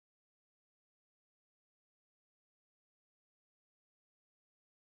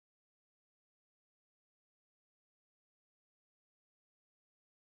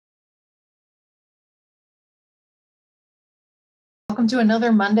Welcome to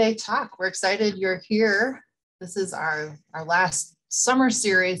another Monday Talk. We're excited you're here. This is our last summer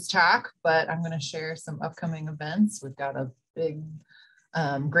series talk, but I'm going to share some upcoming events. We've got a big,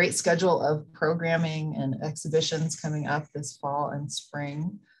 great schedule of programming and exhibitions coming up this fall and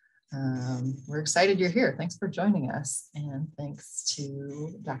spring. We're excited you're here. Thanks for joining us. And thanks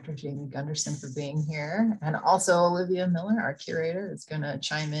to Dr. Jaimie Gunderson for being here. And also Olivia Miller, our curator, is going to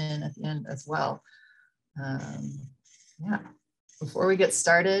chime in at the end as well. Yeah. Before we get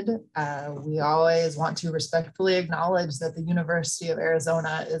started, we always want to respectfully acknowledge that the University of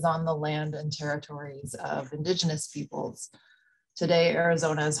Arizona is on the land and territories of Indigenous peoples. Today,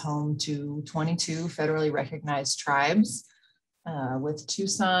 Arizona is home to 22 federally recognized tribes, with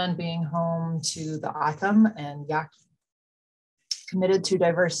Tucson being home to the O'odham and Yaqui. Committed to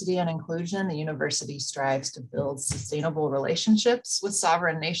diversity and inclusion, the university strives to build sustainable relationships with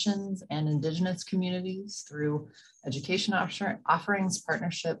sovereign nations and Indigenous communities through education offerings,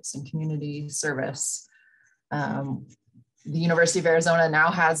 partnerships, and community service. The University of Arizona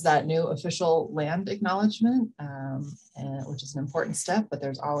now has that new official land acknowledgement, which is an important step, but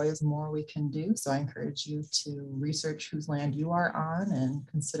there's always more we can do. So I encourage you to research whose land you are on and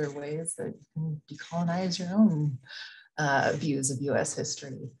consider ways that you can decolonize your own views of US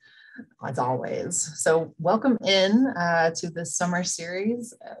history, as always. So welcome in to this summer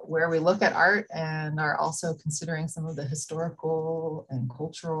series where we look at art and are also considering some of the historical and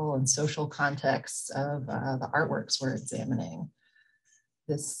cultural and social contexts of the artworks we're examining.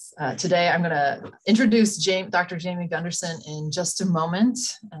 Today I'm going to introduce Dr. Jaimie Gunderson in just a moment.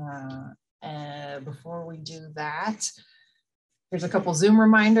 And before we do that, here's a couple Zoom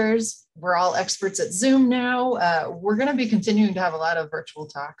reminders. We're all experts at Zoom now. We're going to be continuing to have a lot of virtual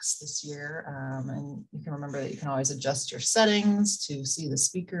talks this year. And you can remember that you can always adjust your settings to see the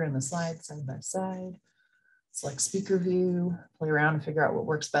speaker and the slides side by side. Select speaker view, play around and figure out what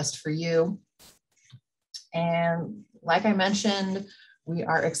works best for you. And like I mentioned, we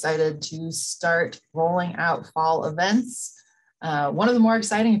are excited to start rolling out fall events. One of the more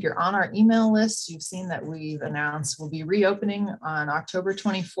exciting, if you're on our email list, you've seen that we've announced we'll be reopening on October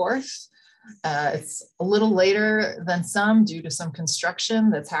 24th. It's a little later than some due to some construction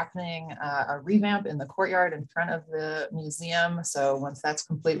that's happening, a revamp in the courtyard in front of the museum. So once that's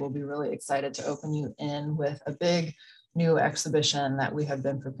complete, we'll be really excited to open you in with a big new exhibition that we have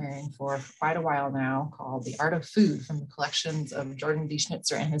been preparing for quite a while now called The Art of Food from the collections of Jordan D.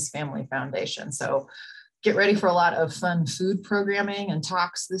 Schnitzer and his Family Foundation. So get ready for a lot of fun food programming and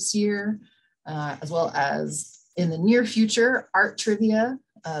talks this year, as well as in the near future, art trivia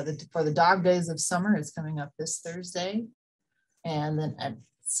for the Dog Days of Summer is coming up this Thursday. And then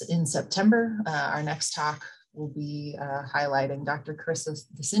in September, our next talk will be highlighting Dr. Carissa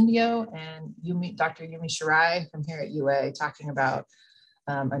DeCindio and Dr. Yumi Shirai from here at UA, talking about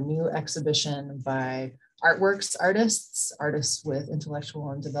a new exhibition by artworks artists with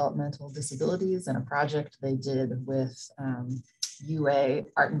intellectual and developmental disabilities, and a project they did with UA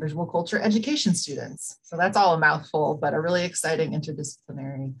art and visual culture education students. So that's all a mouthful, but a really exciting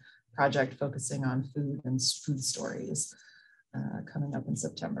interdisciplinary project focusing on food and food stories coming up in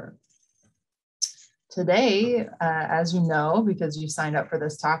September. Today, as you know, because you signed up for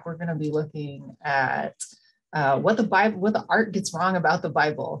this talk, we're going to be looking at what the art gets wrong about the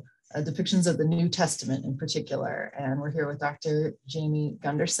Bible. Depictions of the New Testament in particular. And we're here with Dr. Jaimie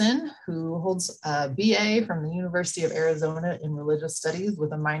Gunderson, who holds a BA from the University of Arizona in Religious Studies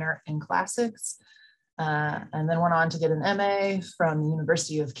with a minor in Classics, and then went on to get an MA from the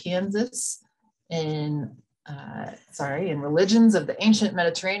University of Kansas in Religions of the Ancient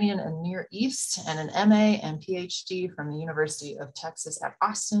Mediterranean and Near East, and an MA and PhD from the University of Texas at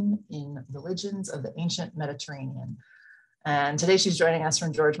Austin in Religions of the Ancient Mediterranean. And today she's joining us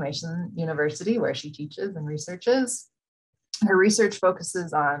from George Mason University, where she teaches and researches. Her research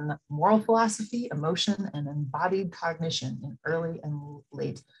focuses on moral philosophy, emotion, and embodied cognition in early and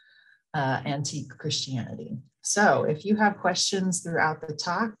late antique Christianity. So if you have questions throughout the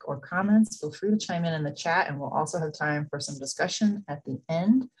talk or comments, feel free to chime in the chat, and we'll also have time for some discussion at the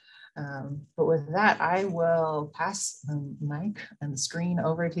end. But with that, I will pass the mic and the screen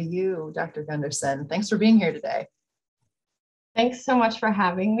over to you, Dr. Gunderson. Thanks for being here today. Thanks so much for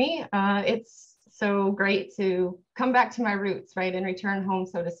having me. It's so great to come back to my roots, right, and return home,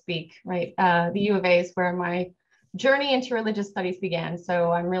 so to speak, right? The U of A is where my journey into religious studies began.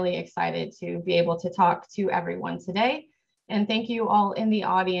 So I'm really excited to be able to talk to everyone today. And thank you all in the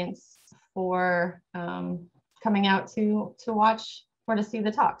audience for coming out to watch or to see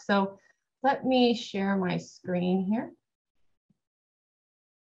the talk. So let me share my screen here.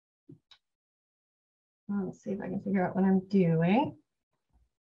 Let's see if I can figure out what I'm doing.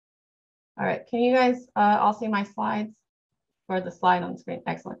 All right, can you guys all see my slides or the slide on the screen?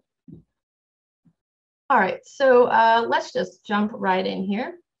 Excellent. All right, so let's just jump right in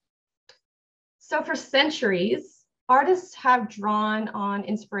here. So for centuries, artists have drawn on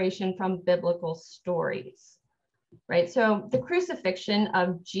inspiration from biblical stories, right? So the crucifixion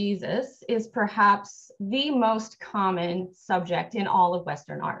of Jesus is perhaps the most common subject in all of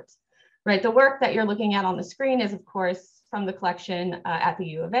Western art, right? The work that you're looking at on the screen is, of course, from the collection at the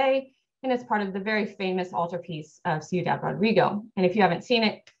U of A, and it's part of the very famous altarpiece of Ciudad Rodrigo. And if you haven't seen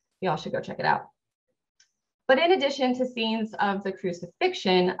it, you all should go check it out. But in addition to scenes of the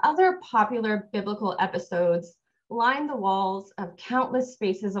crucifixion, other popular biblical episodes line the walls of countless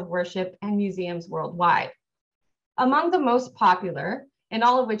spaces of worship and museums worldwide. Among the most popular, and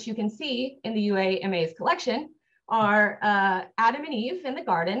all of which you can see in the UAMA's collection, are Adam and Eve in the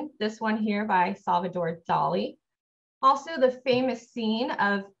garden, this one here by Salvador Dali. Also the famous scene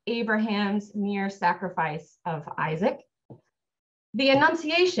of Abraham's near sacrifice of Isaac. The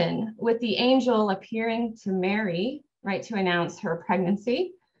Annunciation with the angel appearing to Mary, right, to announce her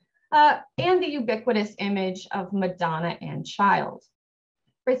pregnancy, and the ubiquitous image of Madonna and child.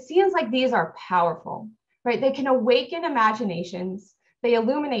 Right, scenes like these are powerful, right? They can awaken imaginations, they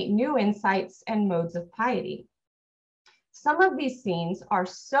illuminate new insights and modes of piety. Some of these scenes are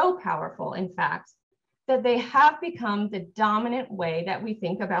so powerful, in fact, that they have become the dominant way that we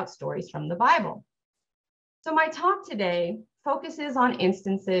think about stories from the Bible. So my talk today focuses on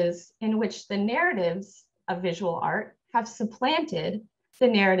instances in which the narratives of visual art have supplanted the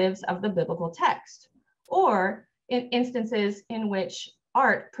narratives of the biblical text, or in instances in which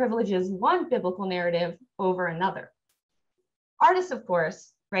art privileges one biblical narrative over another. Artists, of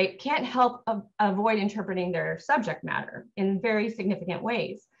course, right, can't help avoid interpreting their subject matter in very significant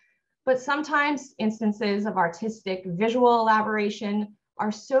ways. But sometimes instances of artistic visual elaboration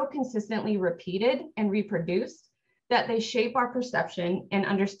are so consistently repeated and reproduced that they shape our perception and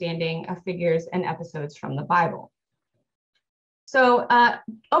understanding of figures and episodes from the Bible. So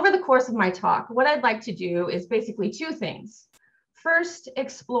over the course of my talk, what I'd like to do is basically two things. First,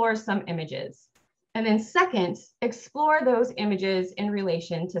 explore some images. And then second, explore those images in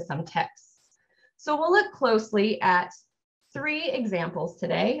relation to some texts. So we'll look closely at 3 examples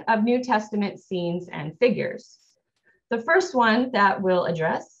today of New Testament scenes and figures. The first one that we'll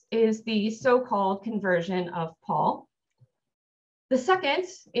address is the so-called conversion of Paul. The second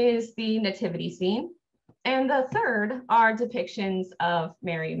is the nativity scene. And the third are depictions of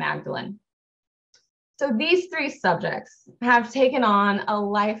Mary Magdalene. So these 3 subjects have taken on a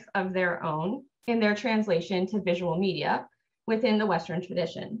life of their own in their translation to visual media within the Western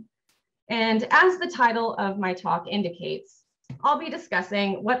tradition. And as the title of my talk indicates, I'll be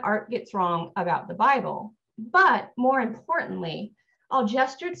discussing what art gets wrong about the Bible, but more importantly, I'll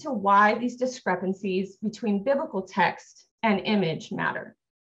gesture to why these discrepancies between biblical text and image matter.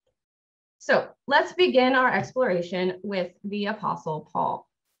 So let's begin our exploration with the Apostle Paul.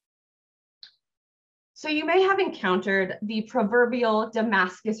 So you may have encountered the proverbial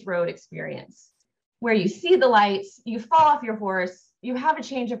Damascus Road experience, where you see the lights, you fall off your horse, you have a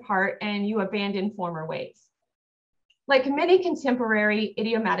change of heart, and you abandon former ways. Like many contemporary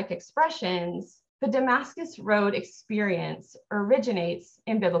idiomatic expressions, the Damascus Road experience originates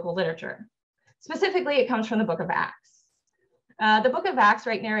in biblical literature. Specifically, it comes from the book of Acts. The book of Acts,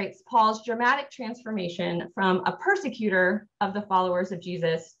 right, narrates Paul's dramatic transformation from a persecutor of the followers of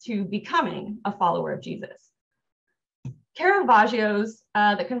Jesus to becoming a follower of Jesus. Caravaggio's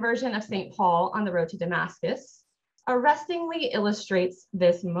The Conversion of St. Paul on the Road to Damascus arrestingly illustrates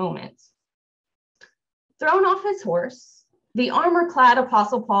this moment. Thrown off his horse, the armor-clad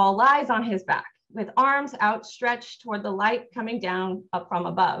Apostle Paul lies on his back with arms outstretched toward the light coming down up from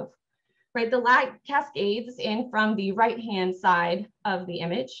above. Right, the light cascades in from the right-hand side of the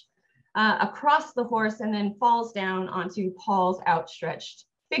image across the horse and then falls down onto Paul's outstretched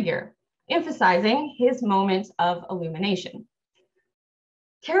figure, emphasizing his moment of illumination.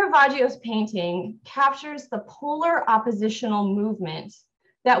 Caravaggio's painting captures the polar oppositional movement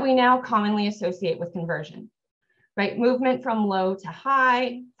that we now commonly associate with conversion, right? Movement from low to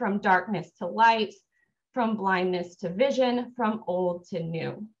high, from darkness to light, from blindness to vision, from old to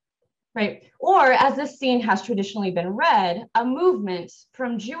new. Right? Or as this scene has traditionally been read, a movement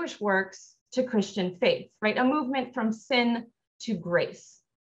from Jewish works to Christian faith, right? A movement from sin to grace.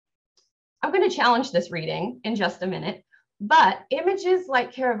 I'm going to challenge this reading in just a minute, but images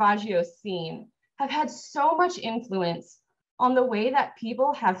like Caravaggio's scene have had so much influence on the way that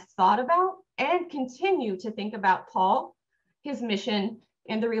people have thought about and continue to think about Paul, his mission,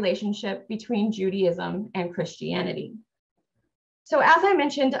 and the relationship between Judaism and Christianity. So as I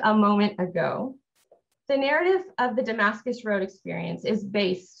mentioned a moment ago, the narrative of the Damascus Road experience is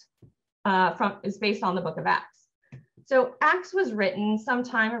based on the book of Acts. So Acts was written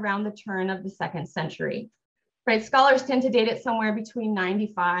sometime around the turn of the 2nd century, right? Scholars tend to date it somewhere between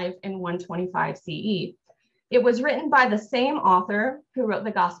 95 and 125 CE. It was written by the same author who wrote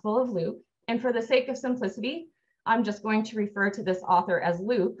the Gospel of Luke. And for the sake of simplicity, I'm just going to refer to this author as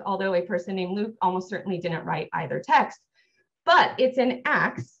Luke, although a person named Luke almost certainly didn't write either text. But it's in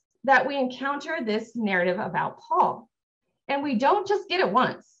Acts that we encounter this narrative about Paul. And we don't just get it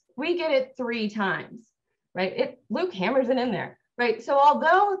once, we get it 3 times, right? Luke hammers it in there, right? So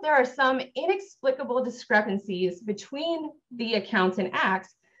although there are some inexplicable discrepancies between the accounts in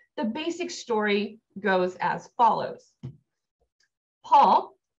Acts, the basic story goes as follows.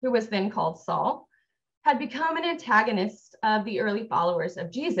 Paul, who was then called Saul, had become an antagonist of the early followers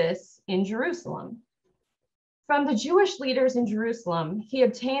of Jesus in Jerusalem. From the Jewish leaders in Jerusalem, he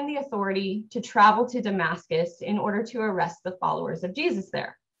obtained the authority to travel to Damascus in order to arrest the followers of Jesus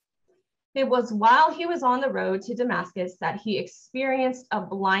there. It was while he was on the road to Damascus that he experienced a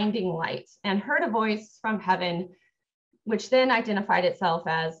blinding light and heard a voice from heaven, which then identified itself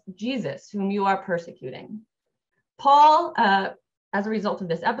as Jesus, whom you are persecuting. Paul, as a result of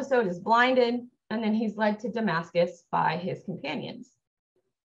this episode, is blinded, and then he's led to Damascus by his companions.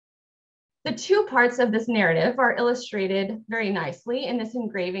 The 2 parts of this narrative are illustrated very nicely in this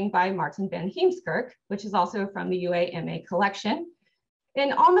engraving by Martin van Heemskerk, which is also from the UAMA collection.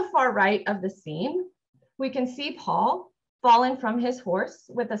 And on the far right of the scene, we can see Paul fallen from his horse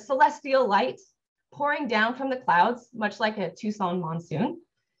with a celestial light pouring down from the clouds, much like a Tucson monsoon.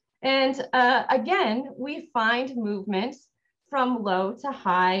 And again, we find movement from low to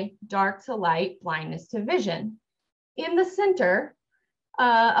high, dark to light, blindness to vision. In the center,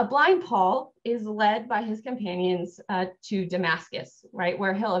 a blind Paul is led by his companions to Damascus, right,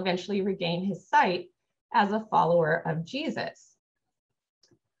 where he'll eventually regain his sight as a follower of Jesus.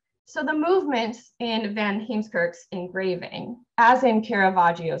 So the movement in Van Heemskerk's engraving, as in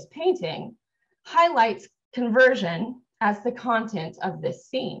Caravaggio's painting, highlights conversion as the content of this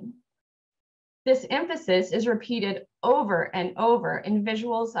scene. This emphasis is repeated over and over in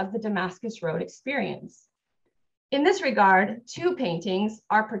visuals of the Damascus Road experience. In this regard, 2 paintings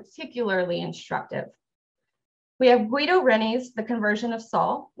are particularly instructive. We have Guido Reni's The Conversion of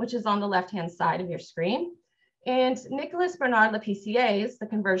Saul, which is on the left-hand side of your screen, and Nicolas Bernard Lepicier's The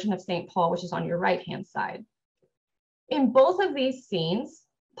Conversion of St. Paul, which is on your right-hand side. In both of these scenes,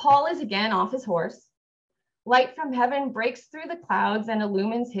 Paul is again off his horse. Light from heaven breaks through the clouds and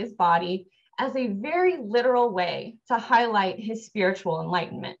illumines his body as a very literal way to highlight his spiritual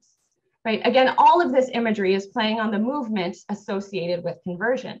enlightenment. Right? Again, all of this imagery is playing on the movement associated with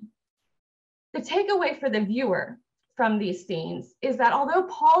conversion. The takeaway for the viewer from these scenes is that although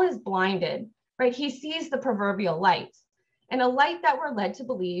Paul is blinded, right, he sees the proverbial light, and a light that we're led to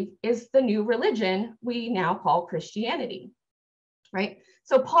believe is the new religion we now call Christianity, right?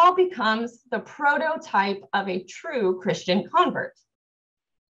 So Paul becomes the prototype of a true Christian convert.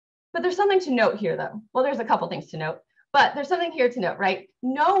 But there's something to note here, though. Well, there's a couple things to note. But there's something here to note, right?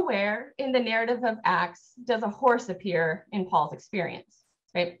 Nowhere in the narrative of Acts does a horse appear in Paul's experience,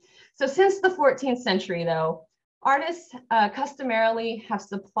 right? So since the 14th century, though, artists customarily have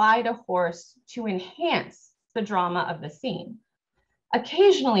supplied a horse to enhance the drama of the scene.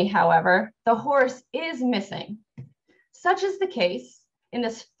 Occasionally, however, the horse is missing. Such is the case in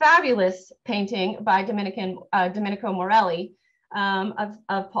this fabulous painting by Domenico Morelli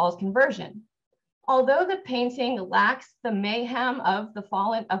of Paul's conversion. Although the painting lacks the mayhem of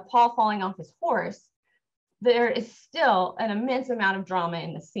Paul falling off his horse, there is still an immense amount of drama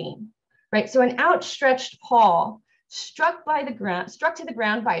in the scene, right? So an outstretched Paul struck to the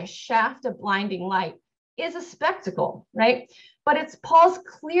ground by a shaft of blinding light is a spectacle, right? But it's Paul's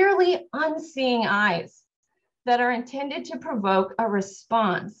clearly unseeing eyes that are intended to provoke a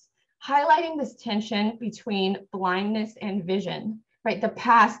response, highlighting this tension between blindness and vision, right? The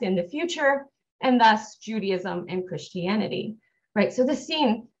past and the future, and thus Judaism and Christianity, right? So this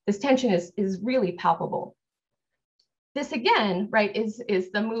tension is really palpable. This again, right,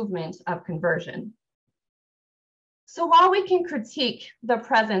 is the movement of conversion. So while we can critique the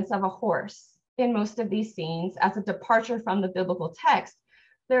presence of a horse in most of these scenes as a departure from the biblical text,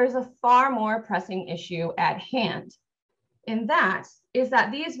 there is a far more pressing issue at hand. And that is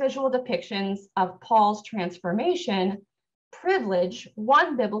that these visual depictions of Paul's transformation privilege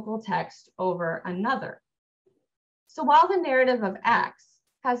one biblical text over another. So while the narrative of Acts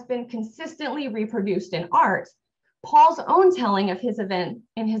has been consistently reproduced in art, Paul's own telling of his event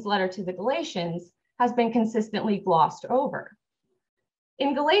in his letter to the Galatians has been consistently glossed over.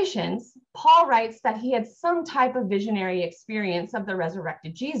 In Galatians, Paul writes that he had some type of visionary experience of the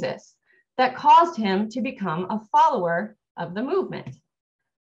resurrected Jesus that caused him to become a follower of the movement.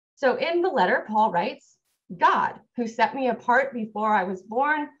 So in the letter, Paul writes, God, who set me apart before I was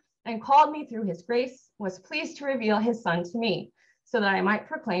born and called me through his grace, was pleased to reveal his son to me so that I might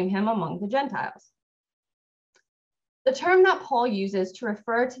proclaim him among the Gentiles. The term that Paul uses to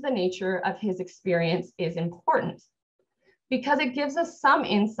refer to the nature of his experience is important because it gives us some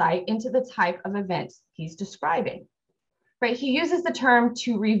insight into the type of event he's describing, right? He uses the term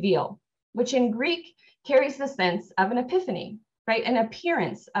to reveal, which in Greek carries the sense of an epiphany, right? An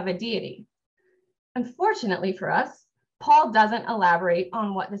appearance of a deity. Unfortunately for us, Paul doesn't elaborate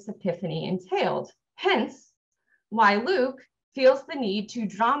on what this epiphany entailed, hence why Luke feels the need to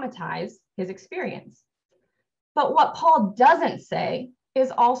dramatize his experience. But what Paul doesn't say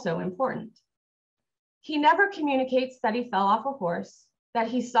is also important. He never communicates that he fell off a horse, that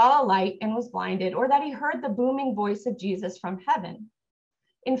he saw a light and was blinded, or that he heard the booming voice of Jesus from heaven.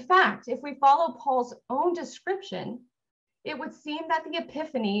 In fact, if we follow Paul's own description, it would seem that the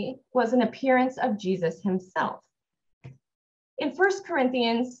epiphany was an appearance of Jesus himself. In 1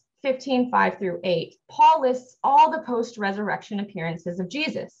 Corinthians 15:5-8, Paul lists all the post-resurrection appearances of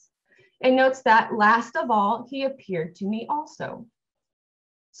Jesus and notes that last of all, he appeared to me also.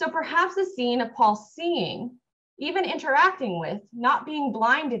 So perhaps the scene of Paul seeing, even interacting with, not being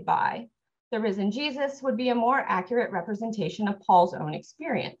blinded by the risen Jesus would be a more accurate representation of Paul's own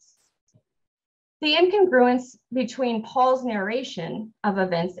experience. The incongruence between Paul's narration of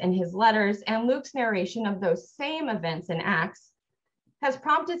events in his letters and Luke's narration of those same events in Acts has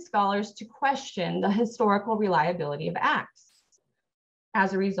prompted scholars to question the historical reliability of Acts.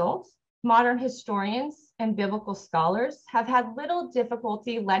 As a result, modern historians and biblical scholars have had little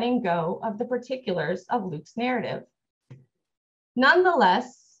difficulty letting go of the particulars of Luke's narrative.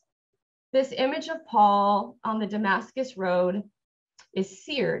 Nonetheless, this image of Paul on the Damascus road is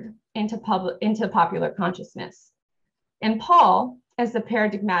seared into popular consciousness. And Paul, as the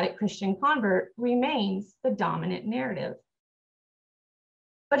paradigmatic Christian convert, remains the dominant narrative.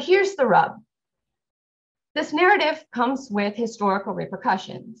 But here's the rub. This narrative comes with historical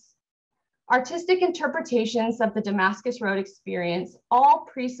repercussions. Artistic interpretations of the Damascus Road experience all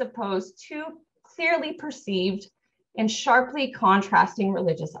presuppose two clearly perceived and sharply contrasting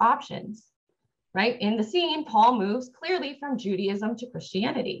religious options, right? In the scene, Paul moves clearly from Judaism to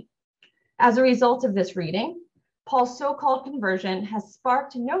Christianity. As a result of this reading, Paul's so-called conversion has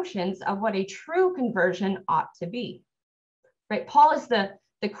sparked notions of what a true conversion ought to be, right? Paul is the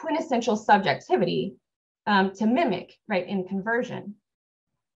quintessential subjectivity to mimic, right, in conversion.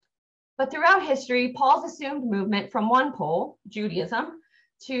 But throughout history, Paul's assumed movement from one pole, Judaism,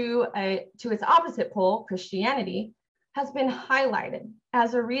 to its opposite pole, Christianity, has been highlighted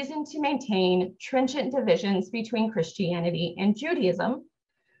as a reason to maintain trenchant divisions between Christianity and Judaism,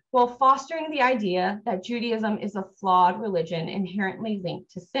 while fostering the idea that Judaism is a flawed religion inherently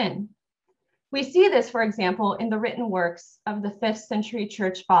linked to sin. We see this, for example, in the written works of the 5th century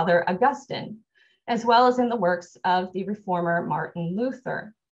church father Augustine, as well as in the works of the reformer Martin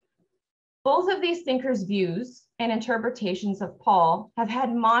Luther. Both of these thinkers' views and interpretations of Paul have had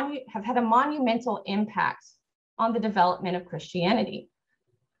a monumental impact on the development of Christianity.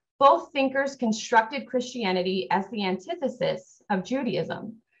 Both thinkers constructed Christianity as the antithesis of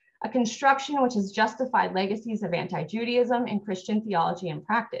Judaism, a construction which has justified legacies of anti-Judaism in Christian theology and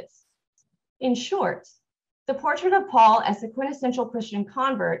practice. In short, the portrait of Paul as the quintessential Christian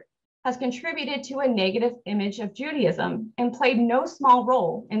convert has contributed to a negative image of Judaism and played no small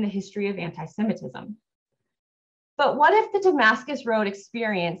role in the history of anti-Semitism. But what if the Damascus Road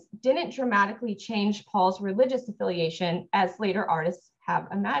experience didn't dramatically change Paul's religious affiliation as later artists have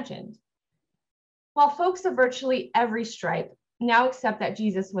imagined? While folks of virtually every stripe now accept that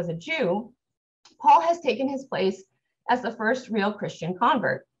Jesus was a Jew, Paul has taken his place as the first real Christian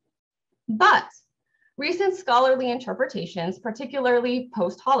convert. But recent scholarly interpretations, particularly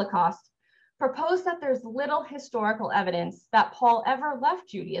post-Holocaust, propose that there's little historical evidence that Paul ever left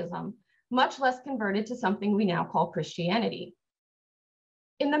Judaism, much less converted to something we now call Christianity.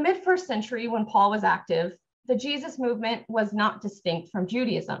 In the mid-1st century, when Paul was active, the Jesus movement was not distinct from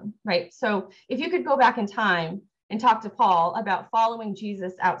Judaism, right? So if you could go back in time and talk to Paul about following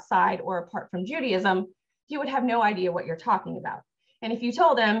Jesus outside or apart from Judaism, he would have no idea what you're talking about. And if you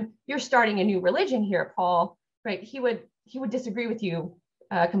told him you're starting a new religion here, Paul, right, he would disagree with you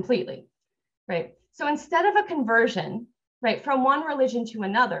completely, right? So instead of a conversion, right, from one religion to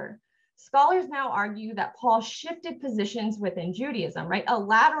another, scholars now argue that Paul shifted positions within Judaism, right, a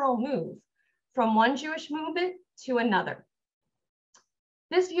lateral move from one Jewish movement to another.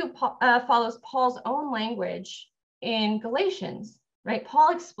 This view follows Paul's own language in Galatians, right?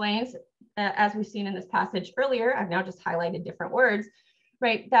 Paul explains, as we've seen in this passage earlier, I've now just highlighted different words,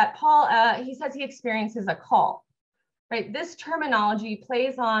 right? That Paul, he says he experiences a call, right? This terminology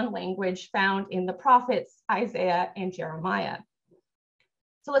plays on language found in the prophets, Isaiah and Jeremiah.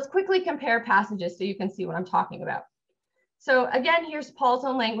 So let's quickly compare passages so you can see what I'm talking about. So again, here's Paul's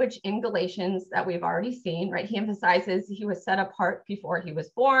own language in Galatians that we've already seen, right? He emphasizes he was set apart before he was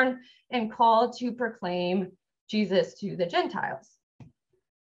born and called to proclaim Jesus to the Gentiles.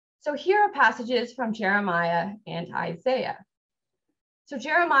 So here are passages from Jeremiah and Isaiah. So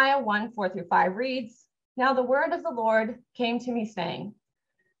Jeremiah 1:4-5 reads, "Now the word of the Lord came to me saying,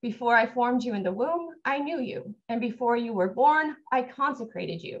 before I formed you in the womb, I knew you, and before you were born, I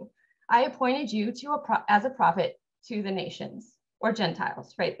consecrated you. I appointed you as a prophet to the nations," or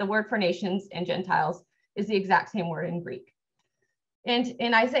Gentiles, right? The word for nations and Gentiles is the exact same word in Greek. And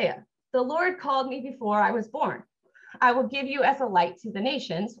in Isaiah, "The Lord called me before I was born. I will give you as a light to the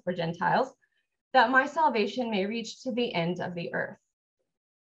nations," or Gentiles, "that my salvation may reach to the end of the earth."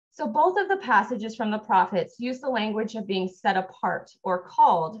 So both of the passages from the prophets use the language of being set apart or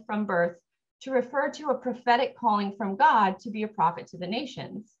called from birth to refer to a prophetic calling from God to be a prophet to the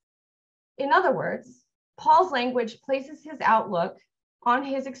nations. In other words, Paul's language places his outlook on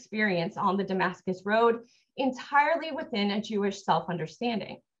his experience on the Damascus Road entirely within a Jewish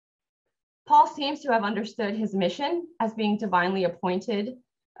self-understanding. Paul seems to have understood his mission as being divinely appointed,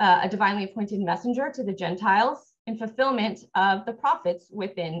 a divinely appointed messenger to the Gentiles in fulfillment of the prophets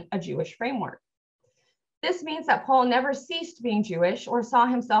within a Jewish framework. This means that Paul never ceased being Jewish or saw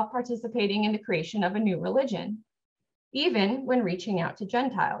himself participating in the creation of a new religion, even when reaching out to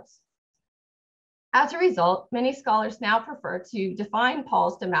Gentiles. As a result, many scholars now prefer to define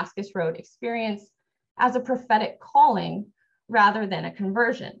Paul's Damascus Road experience as a prophetic calling rather than a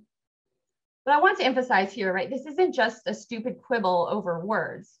conversion. But I want to emphasize here, right, this isn't just a stupid quibble over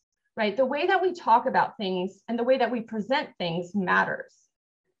words, right? The way that we talk about things and the way that we present things matters.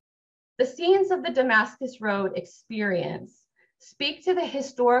 The scenes of the Damascus Road experience speak to the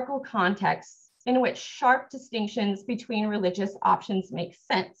historical context in which sharp distinctions between religious options make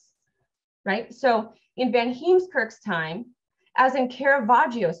sense. Right? So in Van Heemskerk's time, as in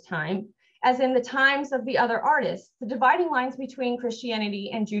Caravaggio's time, as in the times of the other artists, the dividing lines between Christianity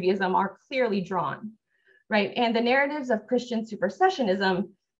and Judaism are clearly drawn, right? And the narratives of Christian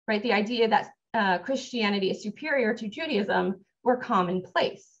supersessionism, right, the idea that Christianity is superior to Judaism, were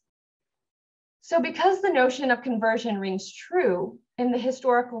commonplace. So because the notion of conversion rings true in the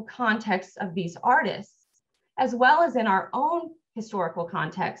historical context of these artists, as well as in our own historical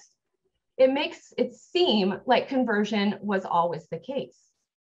context, it makes it seem like conversion was always the case,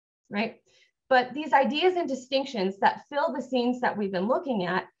 right? But these ideas and distinctions that fill the scenes that we've been looking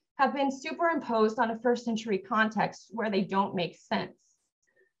at have been superimposed on a first century context where they don't make sense.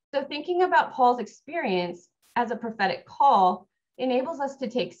 So thinking about Paul's experience as a prophetic call enables us to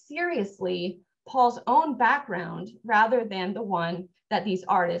take seriously Paul's own background rather than the one that these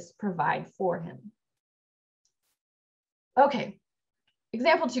artists provide for him. Okay,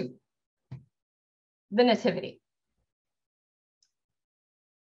 example 2. The nativity.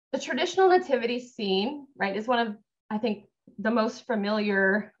 The traditional nativity scene, right, is one of, I think, the most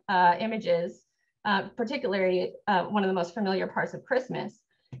familiar images, particularly one of the most familiar parts of Christmas.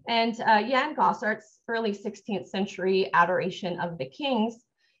 And Jan Gossart's early 16th century Adoration of the Kings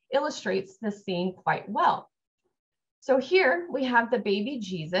illustrates this scene quite well. So here we have the baby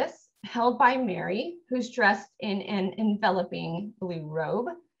Jesus held by Mary, who's dressed in an enveloping blue robe.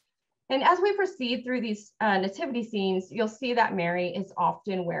 And as we proceed through these nativity scenes, you'll see that Mary is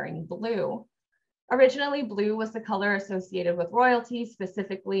often wearing blue. Originally, blue was the color associated with royalty,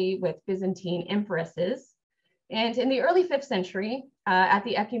 specifically with Byzantine empresses. And in the early 5th century, at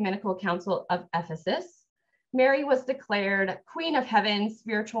the Ecumenical Council of Ephesus, Mary was declared Queen of Heaven,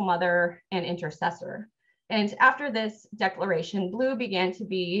 spiritual mother, and intercessor. And after this declaration, blue began to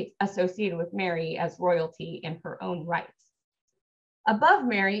be associated with Mary as royalty in her own right. Above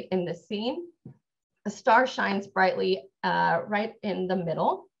Mary in this scene, a star shines brightly right in the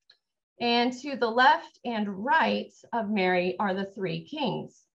middle. And to the left and right of Mary are the 3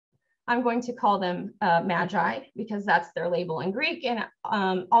 kings. I'm going to call them magi because that's their label in Greek, and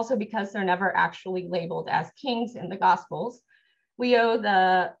also because they're never actually labeled as kings in the Gospels. We owe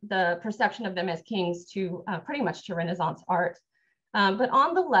the perception of them as kings to pretty much to Renaissance art. But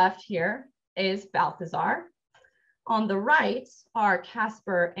on the left here is Balthazar. On the right are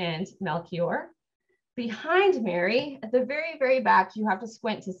Casper and Melchior. Behind Mary, at the very, very back, you have to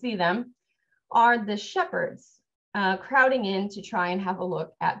squint to see them, are the shepherds. crowding in to try and have a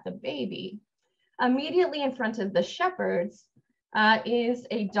look at the baby. Immediately in front of the shepherds is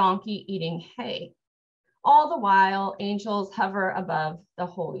a donkey eating hay. All the while, angels hover above the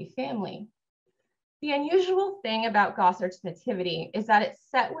Holy Family. The unusual thing about Gossard's nativity is that it's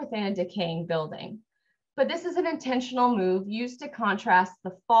set within a decaying building. But this is an intentional move used to contrast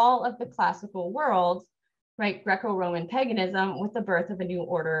the fall of the classical world, right, Greco-Roman paganism, with the birth of a new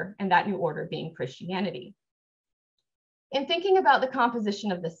order, and that new order being Christianity. In thinking about the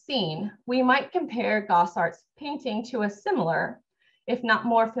composition of the scene, we might compare Gossard's painting to a similar, if not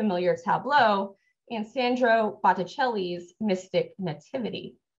more familiar, tableau in Sandro Botticelli's Mystic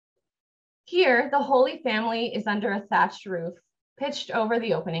Nativity. Here, the Holy Family is under a thatched roof pitched over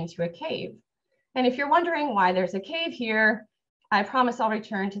the opening to a cave. And if you're wondering why there's a cave here, I promise I'll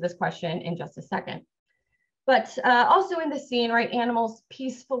return to this question in just a second. But also in the scene, right, animals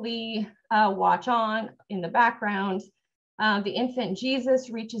peacefully watch on in the background. The infant Jesus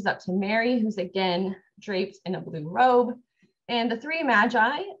reaches up to Mary, who's again draped in a blue robe. And the three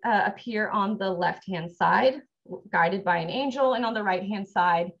magi appear on the left-hand side, guided by an angel. And on the right-hand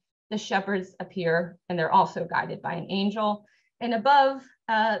side, the shepherds appear, and they're also guided by an angel. And above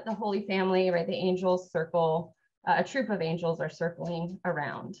the Holy Family, right, the angels circle, a troop of angels are circling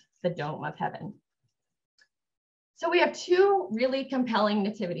around the dome of heaven. So we have two really compelling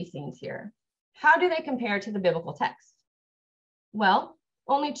nativity scenes here. How do they compare to the biblical text? Well,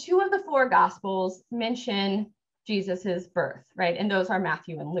 only 2 of the 4 Gospels mention Jesus's birth, right? And those are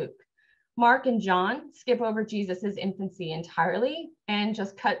Matthew and Luke. Mark and John skip over Jesus's infancy entirely and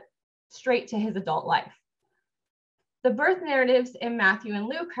just cut straight to his adult life. The birth narratives in Matthew and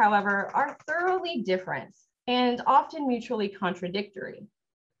Luke, however, are thoroughly different and often mutually contradictory.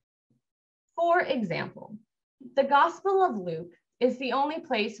 For example, the Gospel of Luke is the only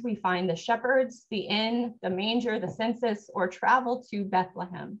place we find the shepherds, the inn, the manger, the census, or travel to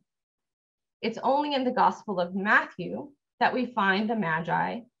Bethlehem. It's only in the Gospel of Matthew that we find the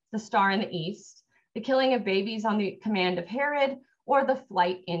Magi, the star in the east, the killing of babies on the command of Herod, or the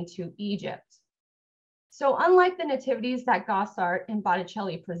flight into Egypt. So unlike the nativities that Gossard and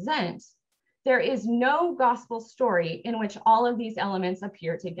Botticelli present, there is no gospel story in which all of these elements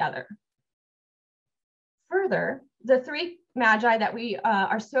appear together. Further, the 3 magi that we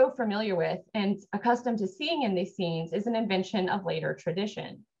are so familiar with and accustomed to seeing in these scenes is an invention of later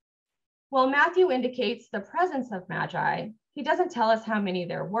tradition. While Matthew indicates the presence of magi, he doesn't tell us how many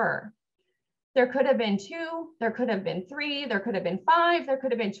there were. There could have been 2, there could have been 3, there could have been 5, there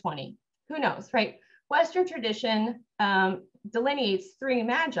could have been 20. Who knows, right? Western tradition delineates 3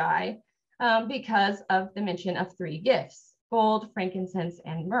 magi because of the mention of 3 gifts: gold, frankincense,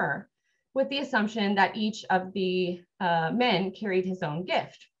 and myrrh, with the assumption that each of the men carried his own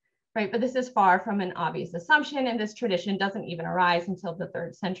gift, right? But this is far from an obvious assumption, and this tradition doesn't even arise until the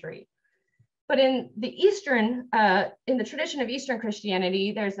 3rd century. But in the tradition of Eastern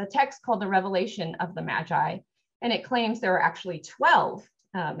Christianity, there's a text called the Revelation of the Magi, and it claims there are actually 12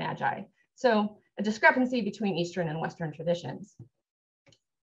 magi. So a discrepancy between Eastern and Western traditions.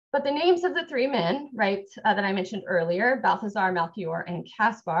 But the names of the 3 men, right, that I mentioned earlier, Balthazar, Melchior, and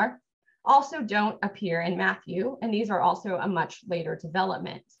Caspar, also don't appear in Matthew, and these are also a much later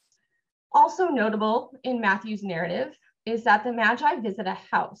development. Also notable in Matthew's narrative is that the Magi visit a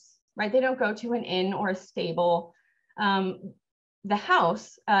house, right? They don't go to an inn or a stable. The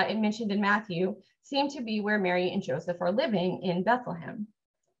house mentioned in Matthew seemed to be where Mary and Joseph are living in Bethlehem,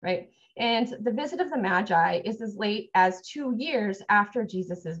 right? And the visit of the Magi is as late as 2 years after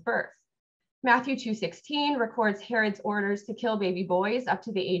Jesus's birth. Matthew 2:16 records Herod's orders to kill baby boys up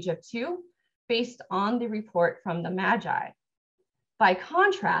to the age of 2, based on the report from the Magi. By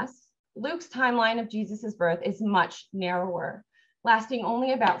contrast, Luke's timeline of Jesus's birth is much narrower, lasting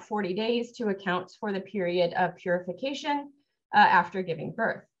only about 40 days to account for the period of purification after giving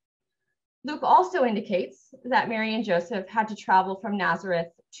birth. Luke also indicates that Mary and Joseph had to travel from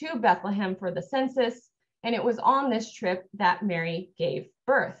Nazareth to Bethlehem for the census, and it was on this trip that Mary gave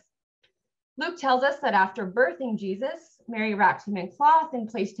birth. Luke tells us that after birthing Jesus, Mary wrapped him in cloth and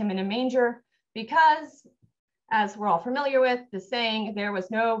placed him in a manger because, as we're all familiar with, the saying, there was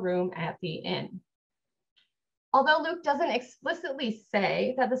no room at the inn. Although Luke doesn't explicitly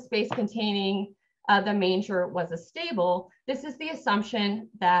say that the space containing the manger was a stable, this is the assumption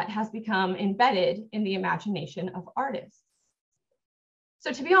that has become embedded in the imagination of artists.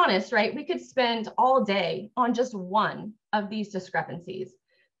 So to be honest, right, we could spend all day on just one of these discrepancies,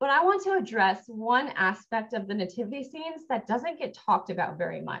 but I want to address one aspect of the nativity scenes that doesn't get talked about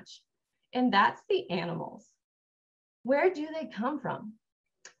very much, and that's the animals. Where do they come from?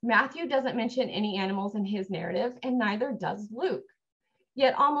 Matthew doesn't mention any animals in his narrative, and neither does Luke.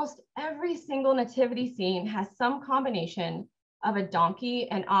 Yet almost every single nativity scene has some combination of a donkey,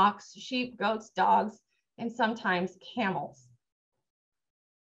 an ox, sheep, goats, dogs, and sometimes camels.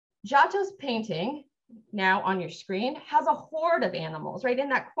 Giotto's painting, now on your screen, has a horde of animals, right? In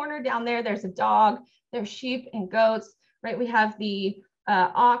that corner down there, there's a dog, there's sheep and goats, right? We have the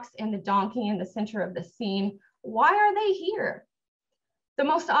ox and the donkey in the center of the scene. Why are they here? The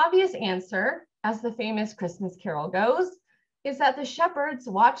most obvious answer, as the famous Christmas carol goes, is that the shepherds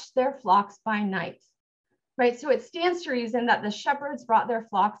watched their flocks by night, right? So it stands to reason that the shepherds brought their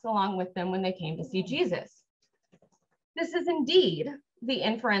flocks along with them when they came to see Jesus. This is indeed the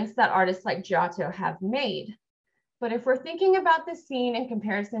inference that artists like Giotto have made. But if we're thinking about this scene in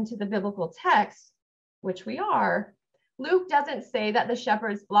comparison to the biblical text, which we are, Luke doesn't say that the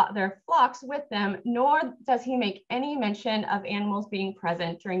shepherds brought their flocks with them, nor does he make any mention of animals being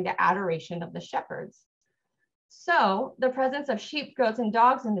present during the adoration of the shepherds. So the presence of sheep, goats, and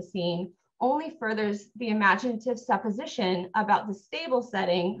dogs in the scene only furthers the imaginative supposition about the stable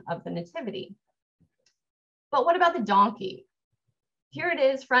setting of the nativity. But what about the donkey? Here it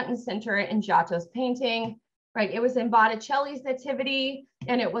is front and center in Giotto's painting, right? It was in Botticelli's Nativity,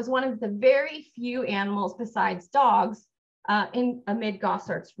 and it was one of the very few animals besides dogs amid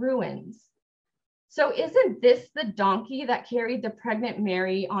Gossart's ruins. So isn't this the donkey that carried the pregnant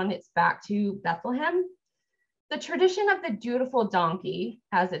Mary on its back to Bethlehem? The tradition of the dutiful donkey,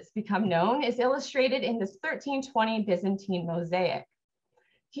 as it's become known, is illustrated in this 1320 Byzantine mosaic.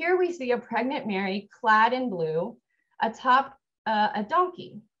 Here we see a pregnant Mary clad in blue atop a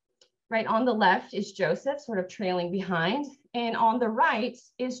donkey. Right on the left is Joseph, sort of trailing behind, and on the right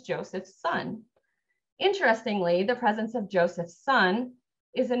is Joseph's son. Interestingly, the presence of Joseph's son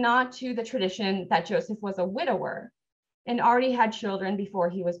is a nod to the tradition that Joseph was a widower and already had children before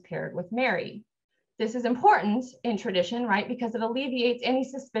he was paired with Mary. This is important in tradition, right, because it alleviates any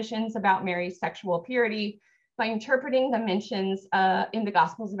suspicions about Mary's sexual purity by interpreting the mentions in the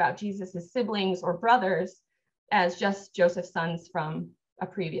Gospels about Jesus's siblings or brothers as just Joseph's sons from a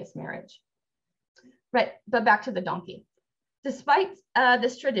previous marriage. Right, but back to the donkey. Despite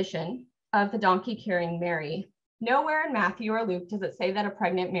this tradition of the donkey carrying Mary, nowhere in Matthew or Luke does it say that a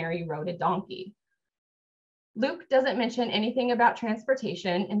pregnant Mary rode a donkey. Luke doesn't mention anything about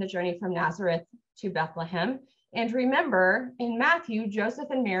transportation in the journey from Nazareth to Bethlehem. And remember, in Matthew, Joseph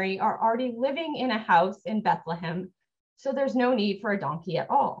and Mary are already living in a house in Bethlehem, so there's no need for a donkey at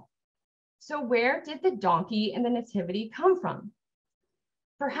all. So where did the donkey in the Nativity come from?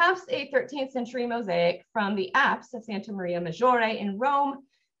 Perhaps a 13th century mosaic from the apse of Santa Maria Maggiore in Rome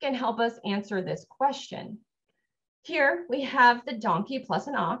can help us answer this question. Here we have the donkey plus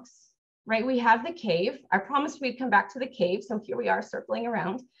an ox, right? We have the cave. I promised we'd come back to the cave, so here we are circling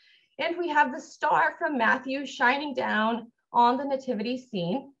around. And we have the star from Matthew shining down on the nativity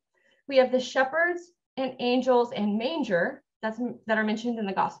scene. We have the shepherds and angels and manger that are mentioned in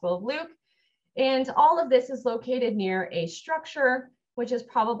the Gospel of Luke. And all of this is located near a structure which is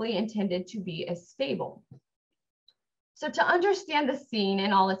probably intended to be a stable. So to understand the scene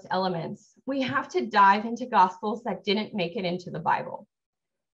and all its elements, we have to dive into Gospels that didn't make it into the Bible.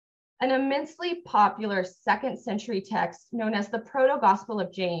 An immensely popular 2nd century text known as the Proto-Gospel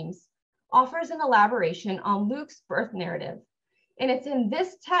of James offers an elaboration on Luke's birth narrative. And it's in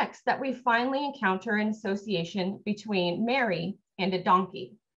this text that we finally encounter an association between Mary and a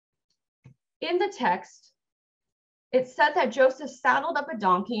donkey. In the text, it said that Joseph saddled up a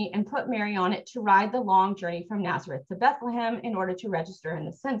donkey and put Mary on it to ride the long journey from Nazareth to Bethlehem in order to register in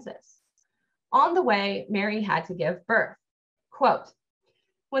the census. On the way, Mary had to give birth. Quote,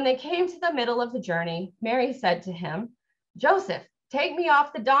 "When they came to the middle of the journey, Mary said to him, 'Joseph, take me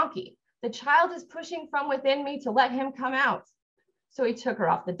off the donkey. The child is pushing from within me to let him come out.' So he took her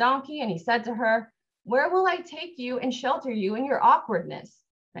off the donkey and he said to her, 'Where will I take you and shelter you in your awkwardness?'"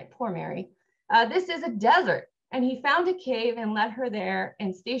 Right, poor Mary. "This is a desert." And he found a cave and led her there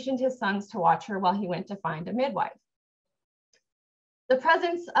and stationed his sons to watch her while he went to find a midwife. The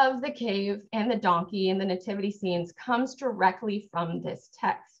presence of the cave and the donkey in the nativity scenes comes directly from this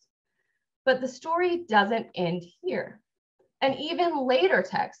text. But the story doesn't end here. An even later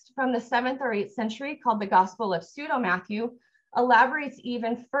text from the 7th or 8th century called the Gospel of Pseudo-Matthew elaborates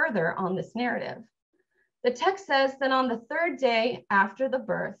even further on this narrative. The text says that on the 3rd day after the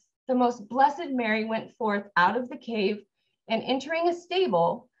birth, the most blessed Mary went forth out of the cave, and entering a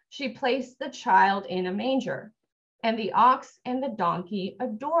stable, she placed the child in a manger, and the ox and the donkey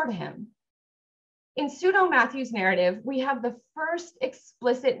adored him. In Pseudo-Matthew's narrative, we have the first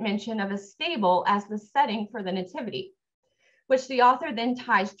explicit mention of a stable as the setting for the nativity. which the author then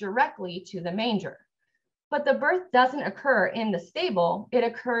ties directly to the manger. But the birth doesn't occur in the stable, it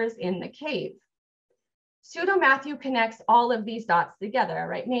occurs in the cave. Pseudo-Matthew connects all of these dots together,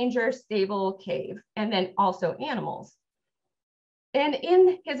 right? Manger, stable, cave, and then also animals. And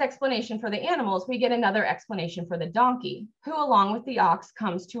in his explanation for the animals, we get another explanation for the donkey, who along with the ox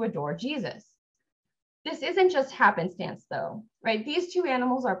comes to adore Jesus. This isn't just happenstance though, right? These two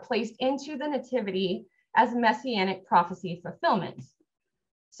animals are placed into the nativity as messianic prophecy fulfillment.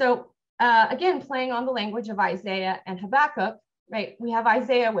 So again, playing on the language of Isaiah and Habakkuk, right? We have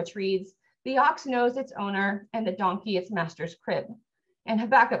Isaiah, which reads, "The ox knows its owner and the donkey its master's crib." And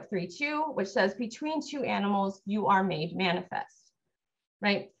Habakkuk 3:2, which says, "Between two animals, you are made manifest,"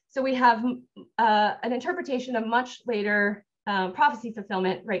 right? So we have an interpretation of much later prophecy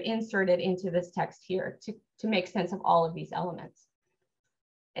fulfillment, right, inserted into this text here to make sense of all of these elements.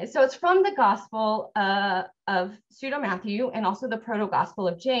 And so it's from the Gospel of Pseudo-Matthew and also the Proto-Gospel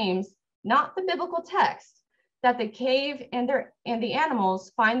of James, not the biblical text, that the cave and the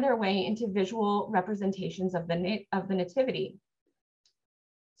animals find their way into visual representations of the nativity.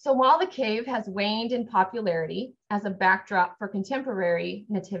 So while the cave has waned in popularity as a backdrop for contemporary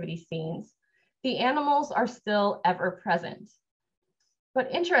nativity scenes, the animals are still ever present.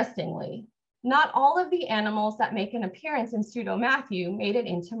 But interestingly, not all of the animals that make an appearance in Pseudo-Matthew made it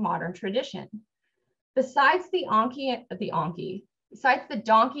into modern tradition. Besides the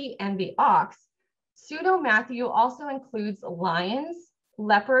donkey and the ox, Pseudo-Matthew also includes lions,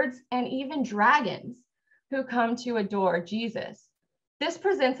 leopards, and even dragons who come to adore Jesus. This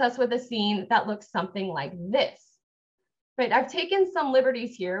presents us with a scene that looks something like this. Right, I've taken some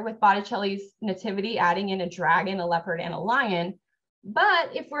liberties here with Botticelli's Nativity, adding in a dragon, a leopard, and a lion.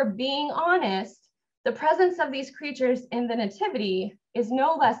 But if we're being honest, the presence of these creatures in the Nativity is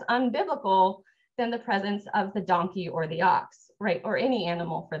no less unbiblical than the presence of the donkey or the ox, right? Or any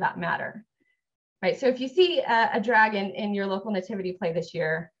animal for that matter, right? So if you see a dragon in your local nativity play this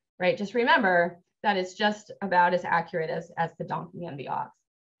year, right, just remember that it's just about as accurate as the donkey and the ox.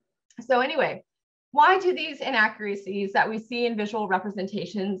 So anyway, why do these inaccuracies that we see in visual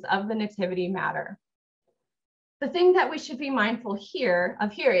representations of the nativity matter? The thing that we should be mindful here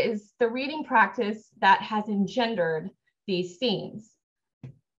is the reading practice that has engendered these scenes.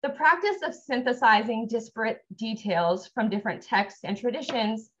 The practice of synthesizing disparate details from different texts and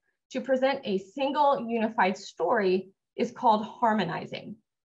traditions to present a single unified story is called harmonizing.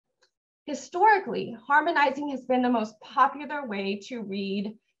 Historically, harmonizing has been the most popular way to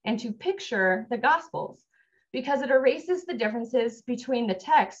read and to picture the Gospels because it erases the differences between the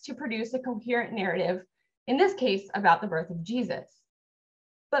texts to produce a coherent narrative, in this case, about the birth of Jesus.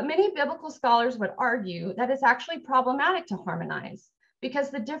 But many biblical scholars would argue that it's actually problematic to harmonize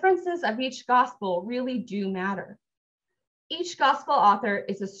because the differences of each gospel really do matter. Each gospel author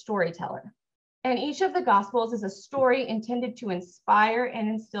is a storyteller, and each of the gospels is a story intended to inspire and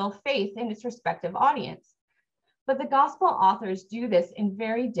instill faith in its respective audience. But the gospel authors do this in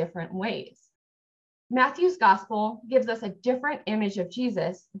very different ways. Matthew's gospel gives us a different image of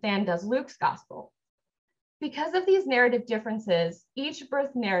Jesus than does Luke's gospel. Because of these narrative differences, each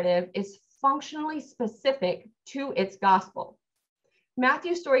birth narrative is functionally specific to its gospel.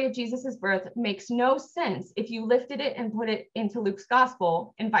 Matthew's story of Jesus's birth makes no sense if you lifted it and put it into Luke's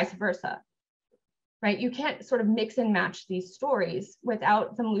gospel and vice versa, right? You can't sort of mix and match these stories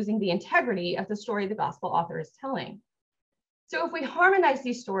without them losing the integrity of the story the gospel author is telling. So if we harmonize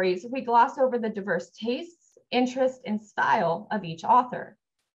these stories, we gloss over the diverse tastes, interests, and style of each author.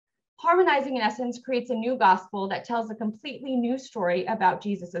 Harmonizing, in essence, creates a new gospel that tells a completely new story about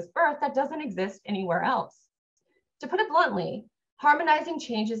Jesus's birth that doesn't exist anywhere else. To put it bluntly, harmonizing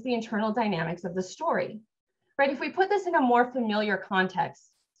changes the internal dynamics of the story, right? If we put this in a more familiar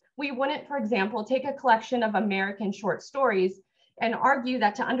context, we wouldn't, for example, take a collection of American short stories and argue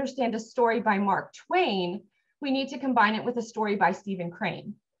that to understand a story by Mark Twain, we need to combine it with a story by Stephen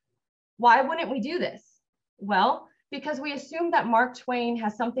Crane. Why wouldn't we do this? Well, because we assume that Mark Twain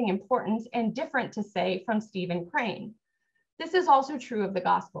has something important and different to say from Stephen Crane. This is also true of the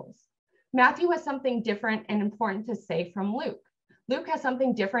Gospels. Matthew has something different and important to say from Luke. Luke has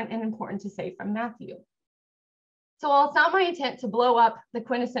something different and important to say from Matthew. So while it's not my intent to blow up the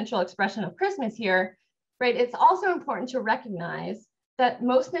quintessential expression of Christmas here, right, it's also important to recognize that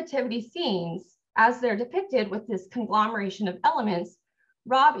most nativity scenes, as they're depicted with this conglomeration of elements,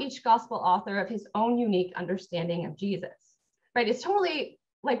 rob each gospel author of his own unique understanding of Jesus, right? It's totally,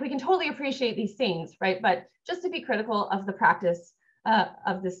 like, we can totally appreciate these scenes, right? But just to be critical of the practice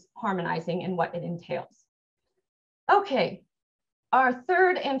of this harmonizing and what it entails. Okay, our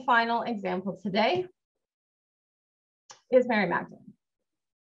third and final example today is Mary Magdalene.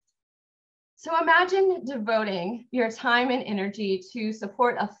 So imagine devoting your time and energy to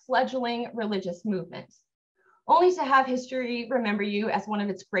support a fledgling religious movement, only to have history remember you as one of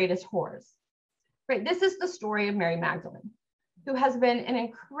its greatest whores. Right? This is the story of Mary Magdalene, who has been an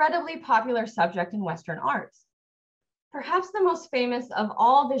incredibly popular subject in Western arts. Perhaps the most famous of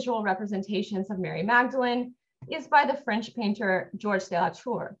all visual representations of Mary Magdalene is by the French painter Georges de la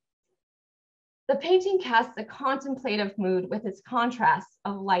Tour. The painting casts a contemplative mood with its contrasts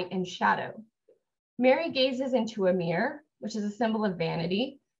of light and shadow. Mary gazes into a mirror, which is a symbol of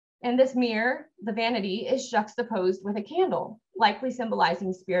vanity, and this mirror, the vanity, is juxtaposed with a candle, likely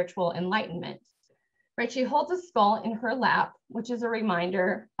symbolizing spiritual enlightenment. Right? She holds a skull in her lap, which is a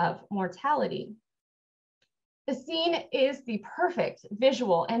reminder of mortality. The scene is the perfect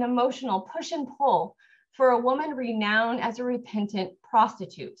visual and emotional push and pull for a woman renowned as a repentant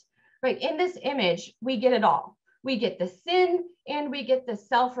prostitute. Right? In this image, we get it all. We get the sin and we get the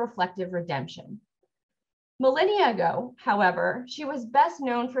self-reflective redemption. Millennia ago, however, she was best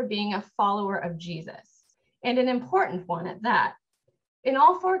known for being a follower of Jesus, and an important one at that. In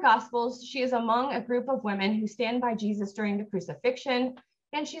all four Gospels, she is among a group of women who stand by Jesus during the crucifixion,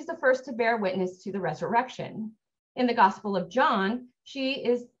 and she's the first to bear witness to the resurrection. In the Gospel of John, she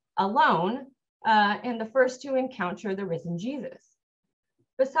is alone and the first to encounter the risen Jesus.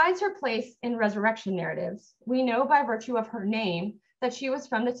 Besides her place in resurrection narratives, we know by virtue of her name that she was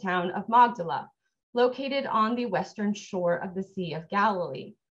from the town of Magdala, located on the western shore of the Sea of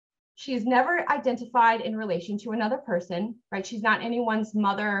Galilee. She's never identified in relation to another person, right? She's not anyone's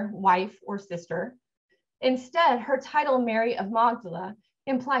mother, wife, or sister. Instead, her title, Mary of Magdala,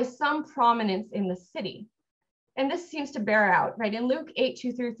 implies some prominence in the city. And this seems to bear out, right? In Luke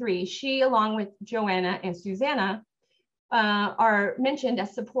 8:2-3, she, along with Joanna and Susanna, are mentioned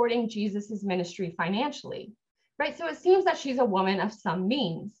as supporting Jesus's ministry financially, right? So it seems that she's a woman of some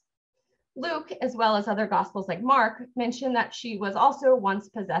means. Luke, as well as other Gospels like Mark, mention that she was also once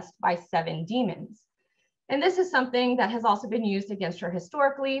possessed by 7 demons. And this is something that has also been used against her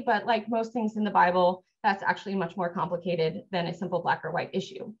historically, but like most things in the Bible, that's actually much more complicated than a simple black or white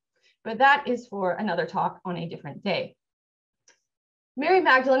issue. But that is for another talk on a different day. Mary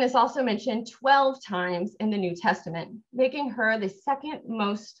Magdalene is also mentioned 12 times in the New Testament, making her the second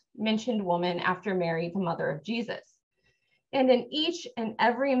most mentioned woman after Mary, the mother of Jesus. And in each and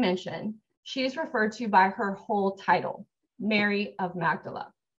every mention, she is referred to by her whole title, Mary of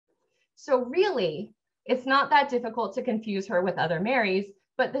Magdala. So really, it's not that difficult to confuse her with other Marys,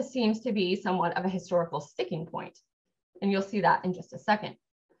 but this seems to be somewhat of a historical sticking point. And you'll see that in just a second.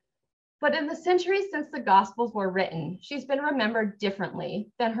 But in the centuries since the Gospels were written, she's been remembered differently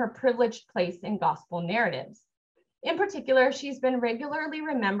than her privileged place in Gospel narratives. In particular, she's been regularly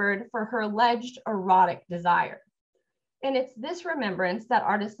remembered for her alleged erotic desire. And it's this remembrance that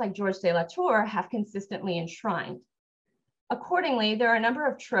artists like Georges de la Tour have consistently enshrined. Accordingly, there are a number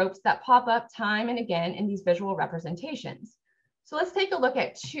of tropes that pop up time and again in these visual representations. So let's take a look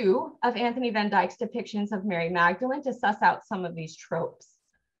at 2 of Anthony Van Dyck's depictions of Mary Magdalene to suss out some of these tropes.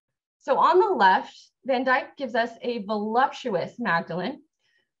 So on the left, Van Dyck gives us a voluptuous Magdalene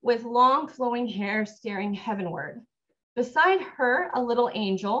with long flowing hair staring heavenward. Beside her, a little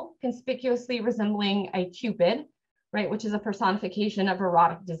angel, conspicuously resembling a Cupid, right, which is a personification of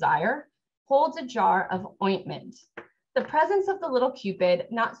erotic desire, holds a jar of ointment. The presence of the little Cupid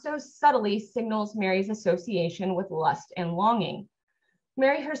not so subtly signals Mary's association with lust and longing.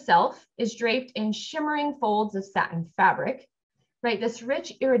 Mary herself is draped in shimmering folds of satin fabric, right? This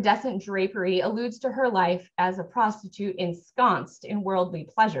rich iridescent drapery alludes to her life as a prostitute ensconced in worldly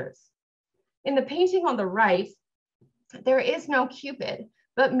pleasures. In the painting on the right, there is no Cupid,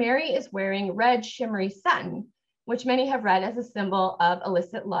 but Mary is wearing red shimmery satin, which many have read as a symbol of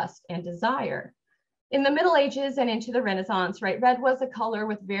illicit lust and desire. In the Middle Ages and into the Renaissance, right, red was a color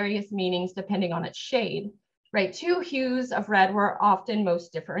with various meanings depending on its shade, right? 2 hues of red were often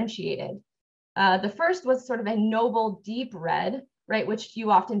most differentiated. The first was sort of a noble, deep red, right, which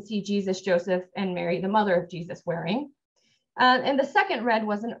you often see Jesus, Joseph, and Mary, the mother of Jesus, wearing. And the second red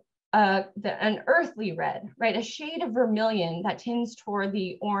was an earthly red, right, a shade of vermilion that tends toward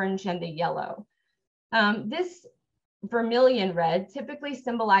the orange and the yellow. This vermilion red typically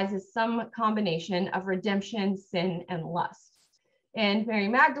symbolizes some combination of redemption, sin, and lust. And Mary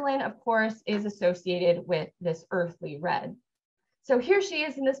Magdalene, of course, is associated with this earthly red. So here she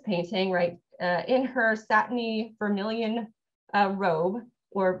is in this painting, right, in her satiny vermilion robe,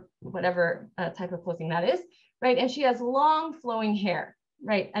 or whatever type of clothing that is, right? And she has long flowing hair,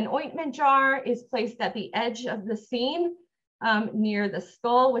 right? An ointment jar is placed at the edge of the scene near the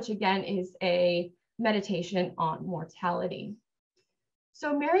skull, which again is a meditation on mortality.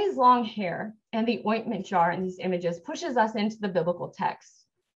 So Mary's long hair and the ointment jar in these images pushes us into the biblical text.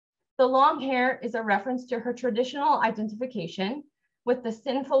 The long hair is a reference to her traditional identification with the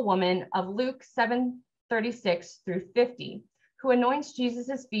sinful woman of Luke 7:36 through 50, who anoints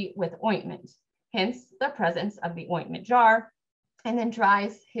Jesus's feet with ointment, hence the presence of the ointment jar, and then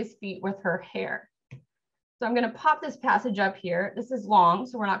dries his feet with her hair. So I'm going to pop this passage up here. This is long,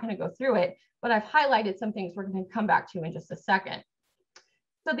 so we're not going to go through it, but I've highlighted some things we're going to come back to in just a second.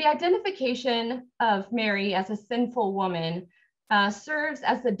 So the identification of Mary as a sinful woman serves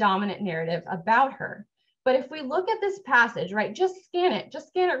as the dominant narrative about her. But if we look at this passage, right, just scan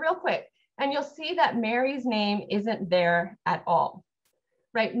it real quick, and you'll see that Mary's name isn't there at all,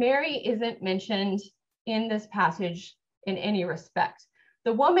 right? Mary isn't mentioned in this passage in any respect.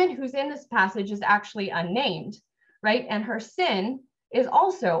 The woman who's in this passage is actually unnamed, right? And her sin is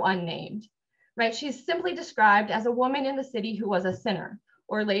also unnamed, right? She's simply described as a woman in the city who was a sinner,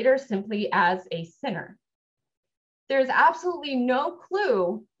 or later simply as a sinner. There's absolutely no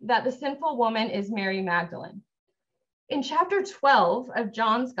clue that the sinful woman is Mary Magdalene. In chapter 12 of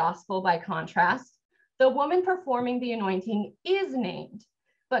John's Gospel, by contrast, the woman performing the anointing is named,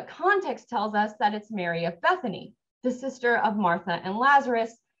 but context tells us that it's Mary of Bethany, the sister of Martha and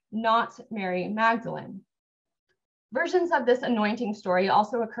Lazarus, not Mary Magdalene. Versions of this anointing story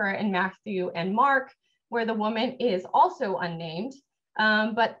also occur in Matthew and Mark, where the woman is also unnamed,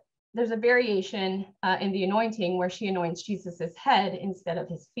 but there's a variation in the anointing where she anoints Jesus's head instead of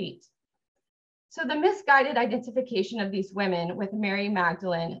his feet. So the misguided identification of these women with Mary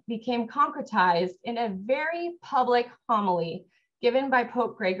Magdalene became concretized in a very public homily given by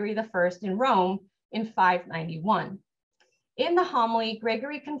Pope Gregory I in Rome in 591. In the homily,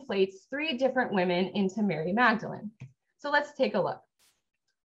 Gregory conflates three different women into Mary Magdalene. So let's take a look.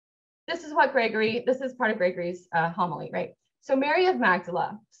 This is part of Gregory's homily, right? So Mary of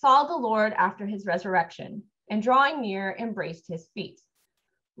Magdala saw the Lord after his resurrection, and drawing near, embraced his feet.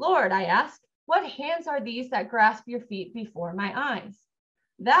 Lord, I asked, what hands are these that grasp your feet before my eyes?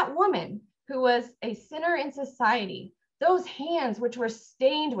 That woman who was a sinner in society, those hands which were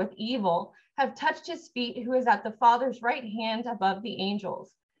stained with evil, have touched his feet, who is at the Father's right hand above the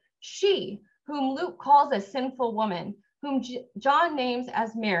angels. She, whom Luke calls a sinful woman, whom John names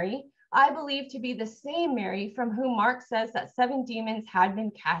as Mary, I believe to be the same Mary from whom Mark says that 7 demons had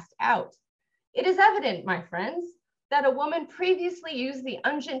been cast out. It is evident, my friends, that a woman previously used the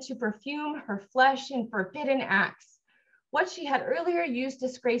unguent to perfume her flesh in forbidden acts. What she had earlier used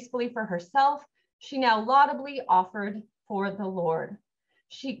disgracefully for herself, she now laudably offered for the Lord.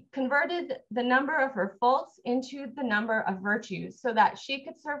 She converted the number of her faults into the number of virtues so that she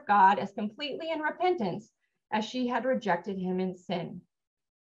could serve God as completely in repentance as she had rejected him in sin.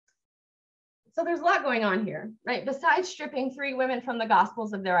 So there's a lot going on here, right? Besides stripping 3 women from the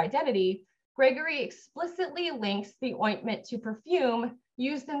Gospels of their identity, Gregory explicitly links the ointment to perfume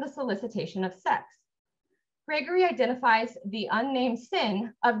used in the solicitation of sex. Gregory identifies the unnamed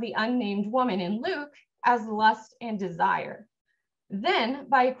sin of the unnamed woman in Luke as lust and desire. Then,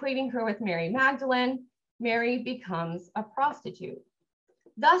 by equating her with Mary Magdalene, Mary becomes a prostitute.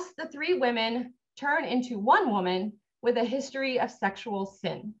 Thus, the 3 women turn into one woman with a history of sexual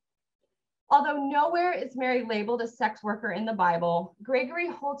sin. Although nowhere is Mary labeled a sex worker in the Bible, Gregory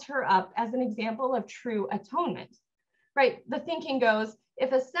holds her up as an example of true atonement, right? The thinking goes,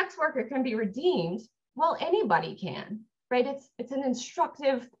 if a sex worker can be redeemed, well, anybody can, right? It's an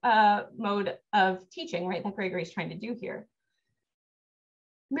instructive mode of teaching, right, that Gregory's trying to do here.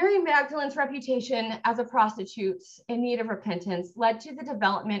 Mary Magdalene's reputation as a prostitute in need of repentance led to the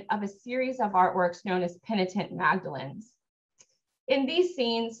development of a series of artworks known as penitent Magdalenes. In these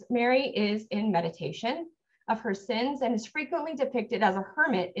scenes, Mary is in meditation of her sins and is frequently depicted as a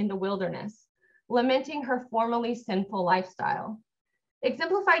hermit in the wilderness, lamenting her formerly sinful lifestyle.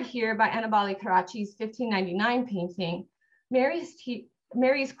 Exemplified here by Annibale Carracci's 1599 painting,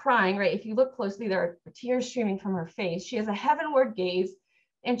 Mary's crying, right? If you look closely, there are tears streaming from her face. She has a heavenward gaze,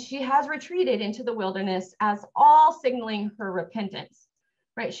 and she has retreated into the wilderness as all signaling her repentance.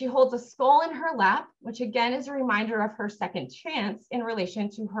 Right, she holds a skull in her lap, which again is a reminder of her second chance in relation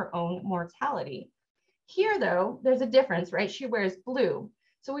to her own mortality. Here, though, there's a difference, right? She wears blue.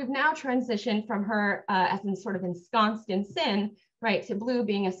 So we've now transitioned from her as in sort of ensconced in sin, right, to blue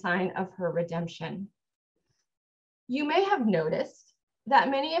being a sign of her redemption. You may have noticed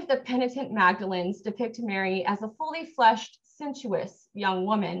that many of the penitent Magdalenes depict Mary as a fully fleshed, sensuous young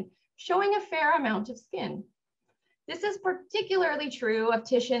woman, showing a fair amount of skin. This is particularly true of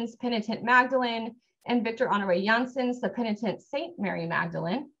Titian's Penitent Magdalene and Victor Honoré Janssen's The Penitent Saint Mary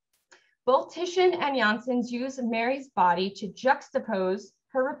Magdalene. Both Titian and Janssens use Mary's body to juxtapose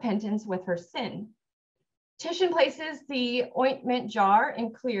her repentance with her sin. Titian places the ointment jar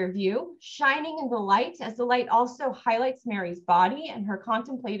in clear view, shining in the light, as the light also highlights Mary's body and her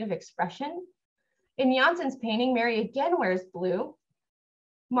contemplative expression. In Janssens' painting, Mary again wears blue,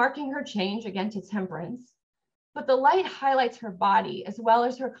 marking her change again to temperance, but the light highlights her body as well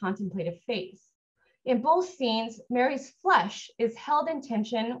as her contemplative face. In both scenes, Mary's flesh is held in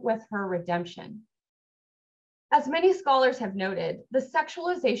tension with her redemption. As many scholars have noted, the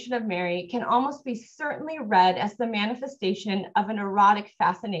sexualization of Mary can almost be certainly read as the manifestation of an erotic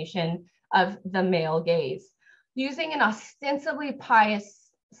fascination of the male gaze, using an ostensibly pious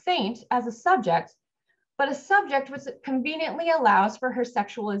saint as a subject, but a subject which conveniently allows for her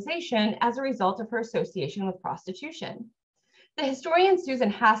sexualization as a result of her association with prostitution. The historian Susan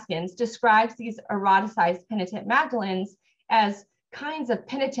Haskins describes these eroticized penitent Magdalenes as kinds of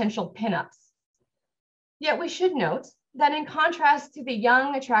penitential pinups. Yet we should note that in contrast to the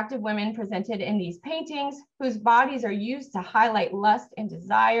young, attractive women presented in these paintings, whose bodies are used to highlight lust and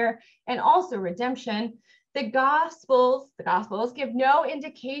desire, and also redemption, the Gospels give no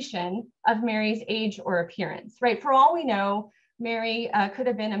indication of Mary's age or appearance, right? For all we know, Mary could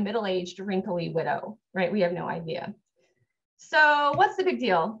have been a middle-aged, wrinkly widow, right? We have no idea. So what's the big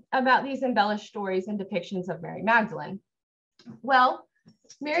deal about these embellished stories and depictions of Mary Magdalene? Well,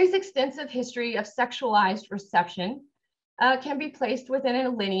 Mary's extensive history of sexualized reception can be placed within a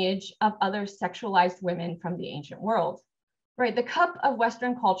lineage of other sexualized women from the ancient world, right? The cup of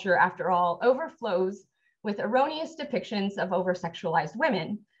Western culture, after all, overflows with erroneous depictions of over-sexualized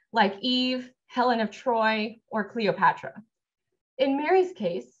women, like Eve, Helen of Troy, or Cleopatra. In Mary's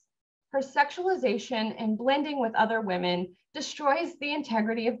case, her sexualization and blending with other women destroys the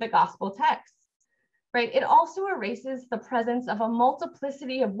integrity of the gospel text. Right? It also erases the presence of a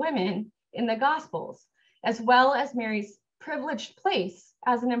multiplicity of women in the Gospels, as well as Mary's privileged place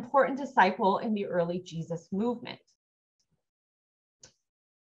as an important disciple in the early Jesus movement.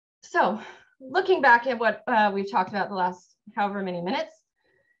 So, looking back at what we've talked about the last however many minutes,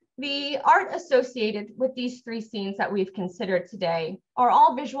 the art associated with these three scenes that we've considered today are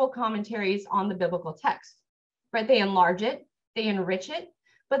all visual commentaries on the biblical text, right? They enlarge it, they enrich it,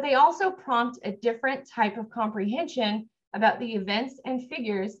 but they also prompt a different type of comprehension about the events and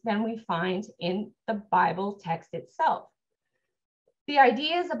figures than we find in the Bible text itself. The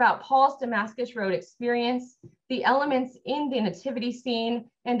ideas about Paul's Damascus Road experience, the elements in the nativity scene,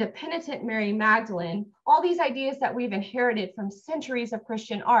 and a penitent Mary Magdalene, all these ideas that we've inherited from centuries of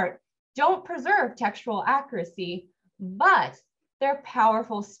Christian art don't preserve textual accuracy, but they're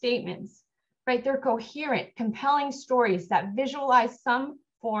powerful statements, right? They're coherent, compelling stories that visualize some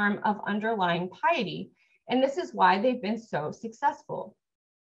form of underlying piety. And this is why they've been so successful.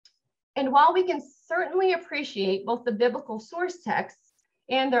 And while we can certainly appreciate both the biblical source texts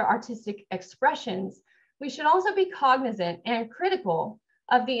and their artistic expressions, we should also be cognizant and critical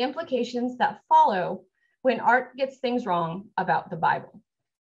of the implications that follow when art gets things wrong about the Bible.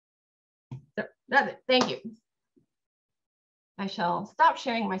 So that's it. Thank you. I shall stop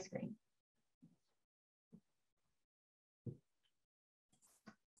sharing my screen.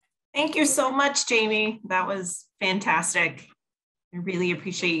 Thank you so much, Jaimie. That was fantastic. I really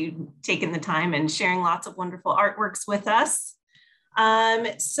appreciate you taking the time and sharing lots of wonderful artworks with us.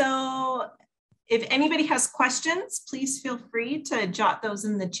 So if anybody has questions, please feel free to jot those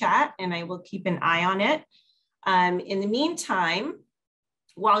in the chat and I will keep an eye on it. In the meantime,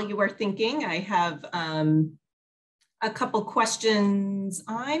 while you are thinking, I have a couple questions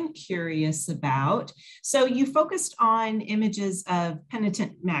I'm curious about. So you focused on images of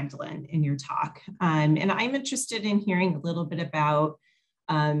penitent Magdalene in your talk, and I'm interested in hearing a little bit about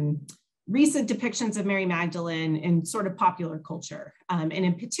recent depictions of Mary Magdalene in sort of popular culture, and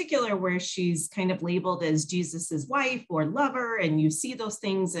in particular where she's kind of labeled as Jesus's wife or lover, and you see those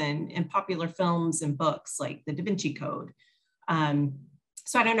things in popular films and books like the Da Vinci Code.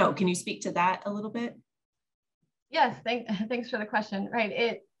 So I don't know, can you speak to that a little bit? Yes, thanks for the question.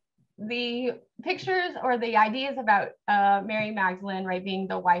 Right, the pictures or the ideas about Mary Magdalene, right, being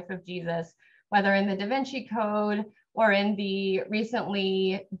the wife of Jesus, whether in the Da Vinci Code or in the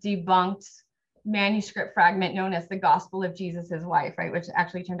recently debunked manuscript fragment known as the Gospel of Jesus's Wife, right, which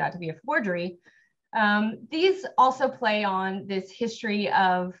actually turned out to be a forgery. These also play on this history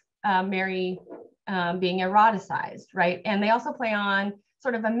of Mary being eroticized, right, and they also play on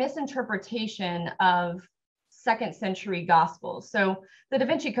sort of a misinterpretation of second century gospels. So the Da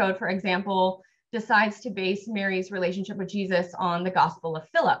Vinci Code, for example, decides to base Mary's relationship with Jesus on the Gospel of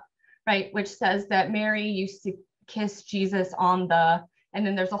Philip, right, which says that Mary used to kiss Jesus on the and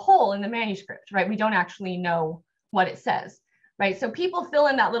then there's a hole in the manuscript, right? We don't actually know what it says, right? So people fill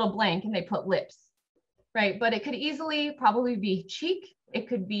in that little blank and they put lips, right? But it could easily probably be cheek, it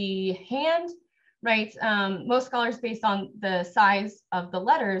could be hand, right? Most scholars, based on the size of the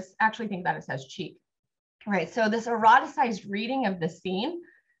letters, actually think that it says cheek, right? So this eroticized reading of the scene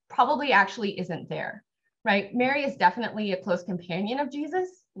probably actually isn't there, right? Mary is definitely a close companion of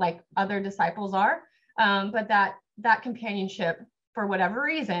Jesus, like other disciples are, but that companionship, for whatever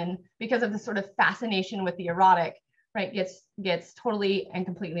reason, because of the sort of fascination with the erotic, right, gets totally and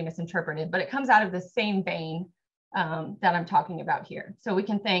completely misinterpreted. But it comes out of the same vein that I'm talking about here. So we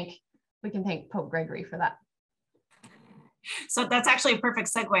can thank Pope Gregory for that. So that's actually a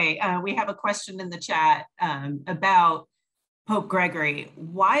perfect segue. We have a question in the chat about Pope Gregory.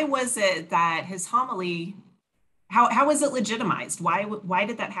 Why was it that his homily, how was it legitimized? Why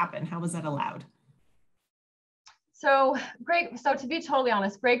did that happen? How was that allowed? So to be totally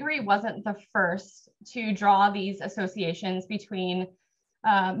honest, Gregory wasn't the first to draw these associations between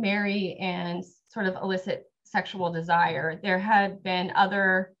Mary and sort of illicit sexual desire. There had been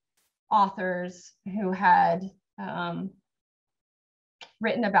other authors who had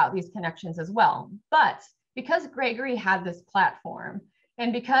written about these connections as well. But because Gregory had this platform,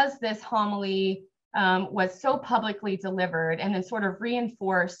 and because this homily was so publicly delivered and then sort of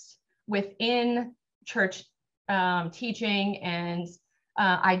reinforced within church teaching and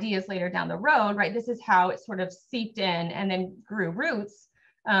ideas later down the road, right? This is how it sort of seeped in and then grew roots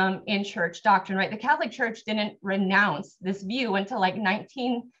in church doctrine, right? The Catholic Church didn't renounce this view until like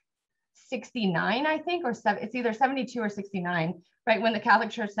 1969, I think, or it's either 72 or 69, right? When the Catholic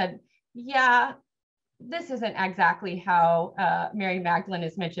Church said, yeah, this isn't exactly how Mary Magdalene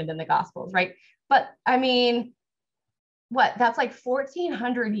is mentioned in the Gospels, right? But I mean, that's like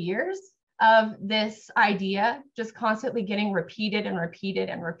 1400 years of this idea just constantly getting repeated and repeated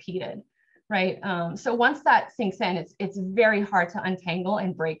and repeated, right? So once that sinks in, it's very hard to untangle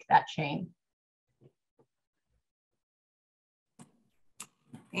and break that chain.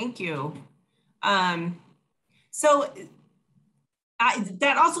 Thank you. That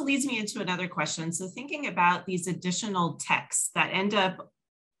also leads me into another question. So thinking about these additional texts that end up,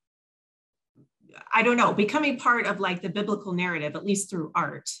 I don't know, becoming part of like the biblical narrative, at least through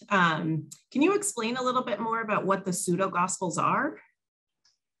art. Can you explain a little bit more about what the pseudo-gospels are?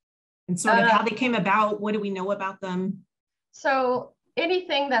 And sort of how they came about? What do we know about them? So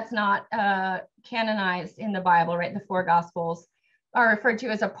anything that's not canonized in the Bible, right, the four gospels, are referred to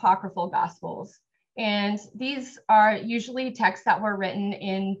as apocryphal gospels. And these are usually texts that were written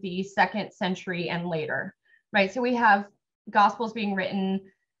in the 2nd century and later, right? So we have gospels being written,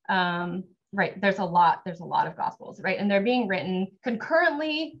 right? There's a lot of gospels, right? And they're being written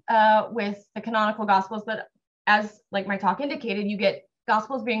concurrently with the canonical gospels, but as like my talk indicated, you get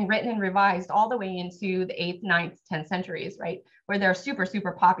gospels being written and revised all the way into the 8th, 9th, 10th centuries, right? Where they're super,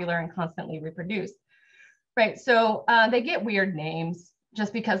 super popular and constantly reproduced, right? So they get weird names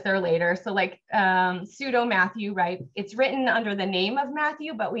just because they're later. So like pseudo Matthew, right? It's written under the name of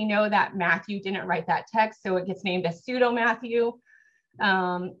Matthew, but we know that Matthew didn't write that text, so it gets named as pseudo Matthew.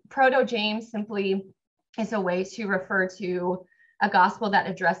 Proto James simply is a way to refer to a gospel that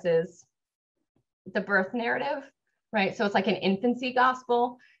addresses the birth narrative, right? So it's like an infancy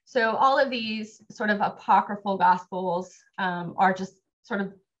gospel. So all of these sort of apocryphal gospels are just sort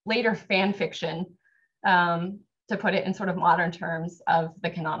of later fan fiction, to put it in sort of modern terms, of the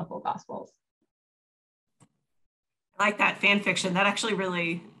canonical gospels. I like that, fan fiction. That actually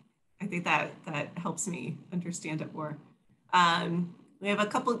really, I think that helps me understand it more. We have a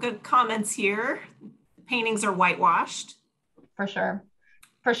couple of good comments here. The paintings are whitewashed. For sure.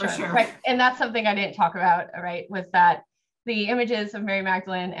 Right. And that's something I didn't talk about, right, was that the images of Mary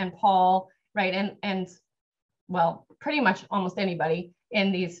Magdalene and Paul, right, and well, pretty much almost anybody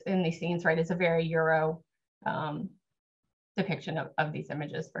in these scenes, right, is a very Euro depiction of these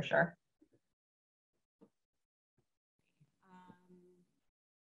images, for sure. All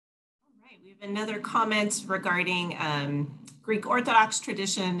right, we have another comment regarding Greek Orthodox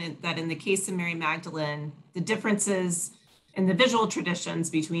tradition, that in the case of Mary Magdalene, the differences in the visual traditions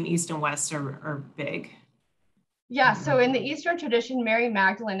between East and West are big. Yeah, so in the Eastern tradition, Mary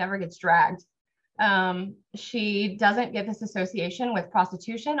Magdalene never gets dragged. She doesn't get this association with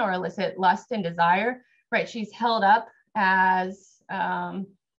prostitution or illicit lust and desire, right? She's held up as, well,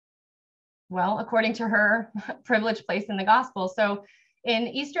 according to her, privileged place in the gospel. So in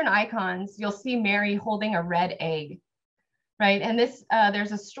Eastern icons, you'll see Mary holding a red egg, right? And this,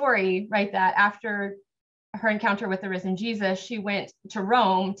 there's a story, right, that after her encounter with the risen Jesus, she went to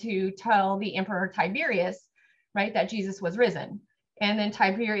Rome to tell the Emperor Tiberius, right, that Jesus was risen. And then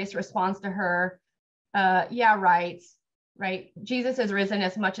Tiberius responds to her, yeah, right. Jesus is risen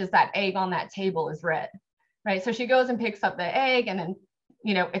as much as that egg on that table is red, right? So she goes and picks up the egg, and then,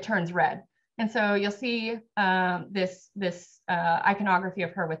 it turns red. And so you'll see this iconography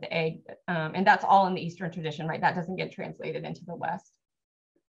of her with the egg, and that's all in the Eastern tradition, right? That doesn't get translated into the West.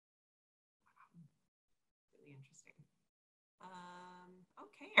 Really interesting.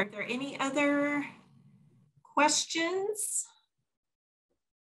 Okay, are there any other questions?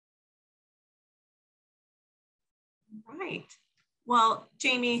 Right. Well,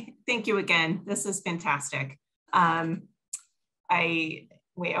 Jaimie, thank you again. This is fantastic. I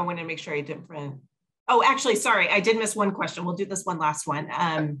want to make sure I didn't print. Oh, actually, sorry, I did miss one question. We'll do this one last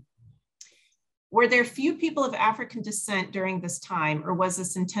one. Were there few people of African descent during this time, or was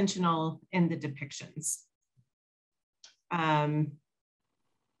this intentional in the depictions?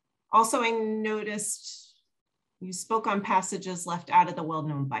 Also, I noticed you spoke on passages left out of the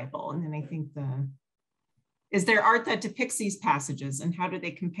well-known Bible, and then I think is there art that depicts these passages, and how do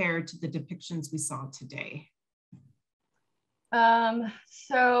they compare to the depictions we saw today?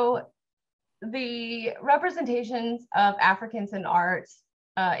 So the representations of Africans in art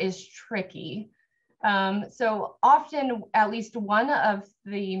is tricky. So often at least one of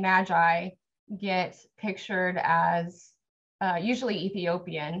the Magi gets pictured as usually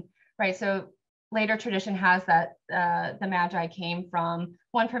Ethiopian, right? So later tradition has that the Magi came from,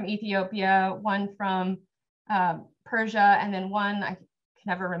 one from Ethiopia, one from Persia, and then one, I can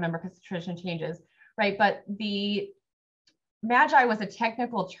never remember because the tradition changes, right? But the Magi was a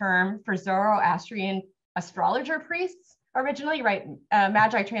technical term for Zoroastrian astrologer priests originally, right?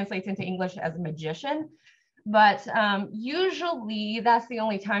 Magi translates into English as a magician, but usually that's the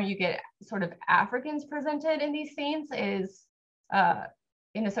only time you get sort of Africans presented in these scenes is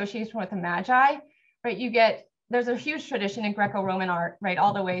in association with the Magi, right? There's a huge tradition in Greco-Roman art, right,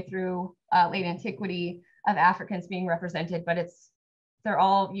 all the way through late antiquity of Africans being represented, but they're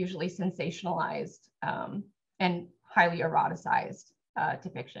all usually sensationalized and highly eroticized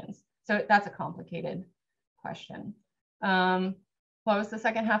depictions. So that's a complicated question. What was the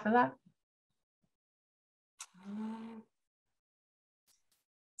second half of that?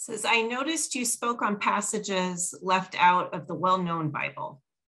 Says, I noticed you spoke on passages left out of the well-known Bible.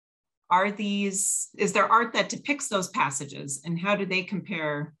 Is there art that depicts those passages, and how do they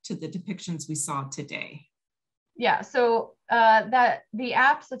compare to the depictions we saw today? Yeah, so that the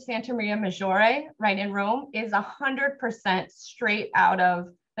apse of Santa Maria Maggiore, right, in Rome, is 100% straight out of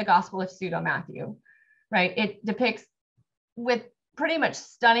the Gospel of Pseudo-Matthew, right? It depicts with pretty much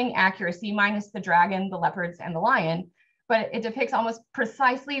stunning accuracy, minus the dragon, the leopards, and the lion, but it depicts almost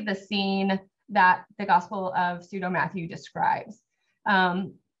precisely the scene that the Gospel of Pseudo-Matthew describes.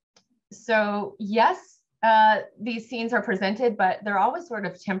 So yes, these scenes are presented, but they're always sort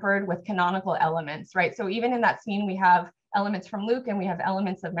of tempered with canonical elements, right? So even in that scene, we have elements from Luke and we have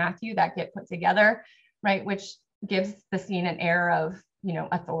elements of Matthew that get put together, right? Which gives the scene an air of,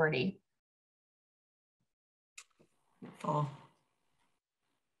 authority. Cool.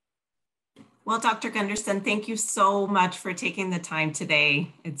 Well, Dr. Gunderson, thank you so much for taking the time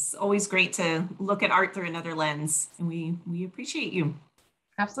today. It's always great to look at art through another lens, and we appreciate you.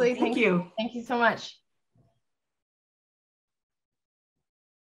 Absolutely. So thank you. Thank you so much.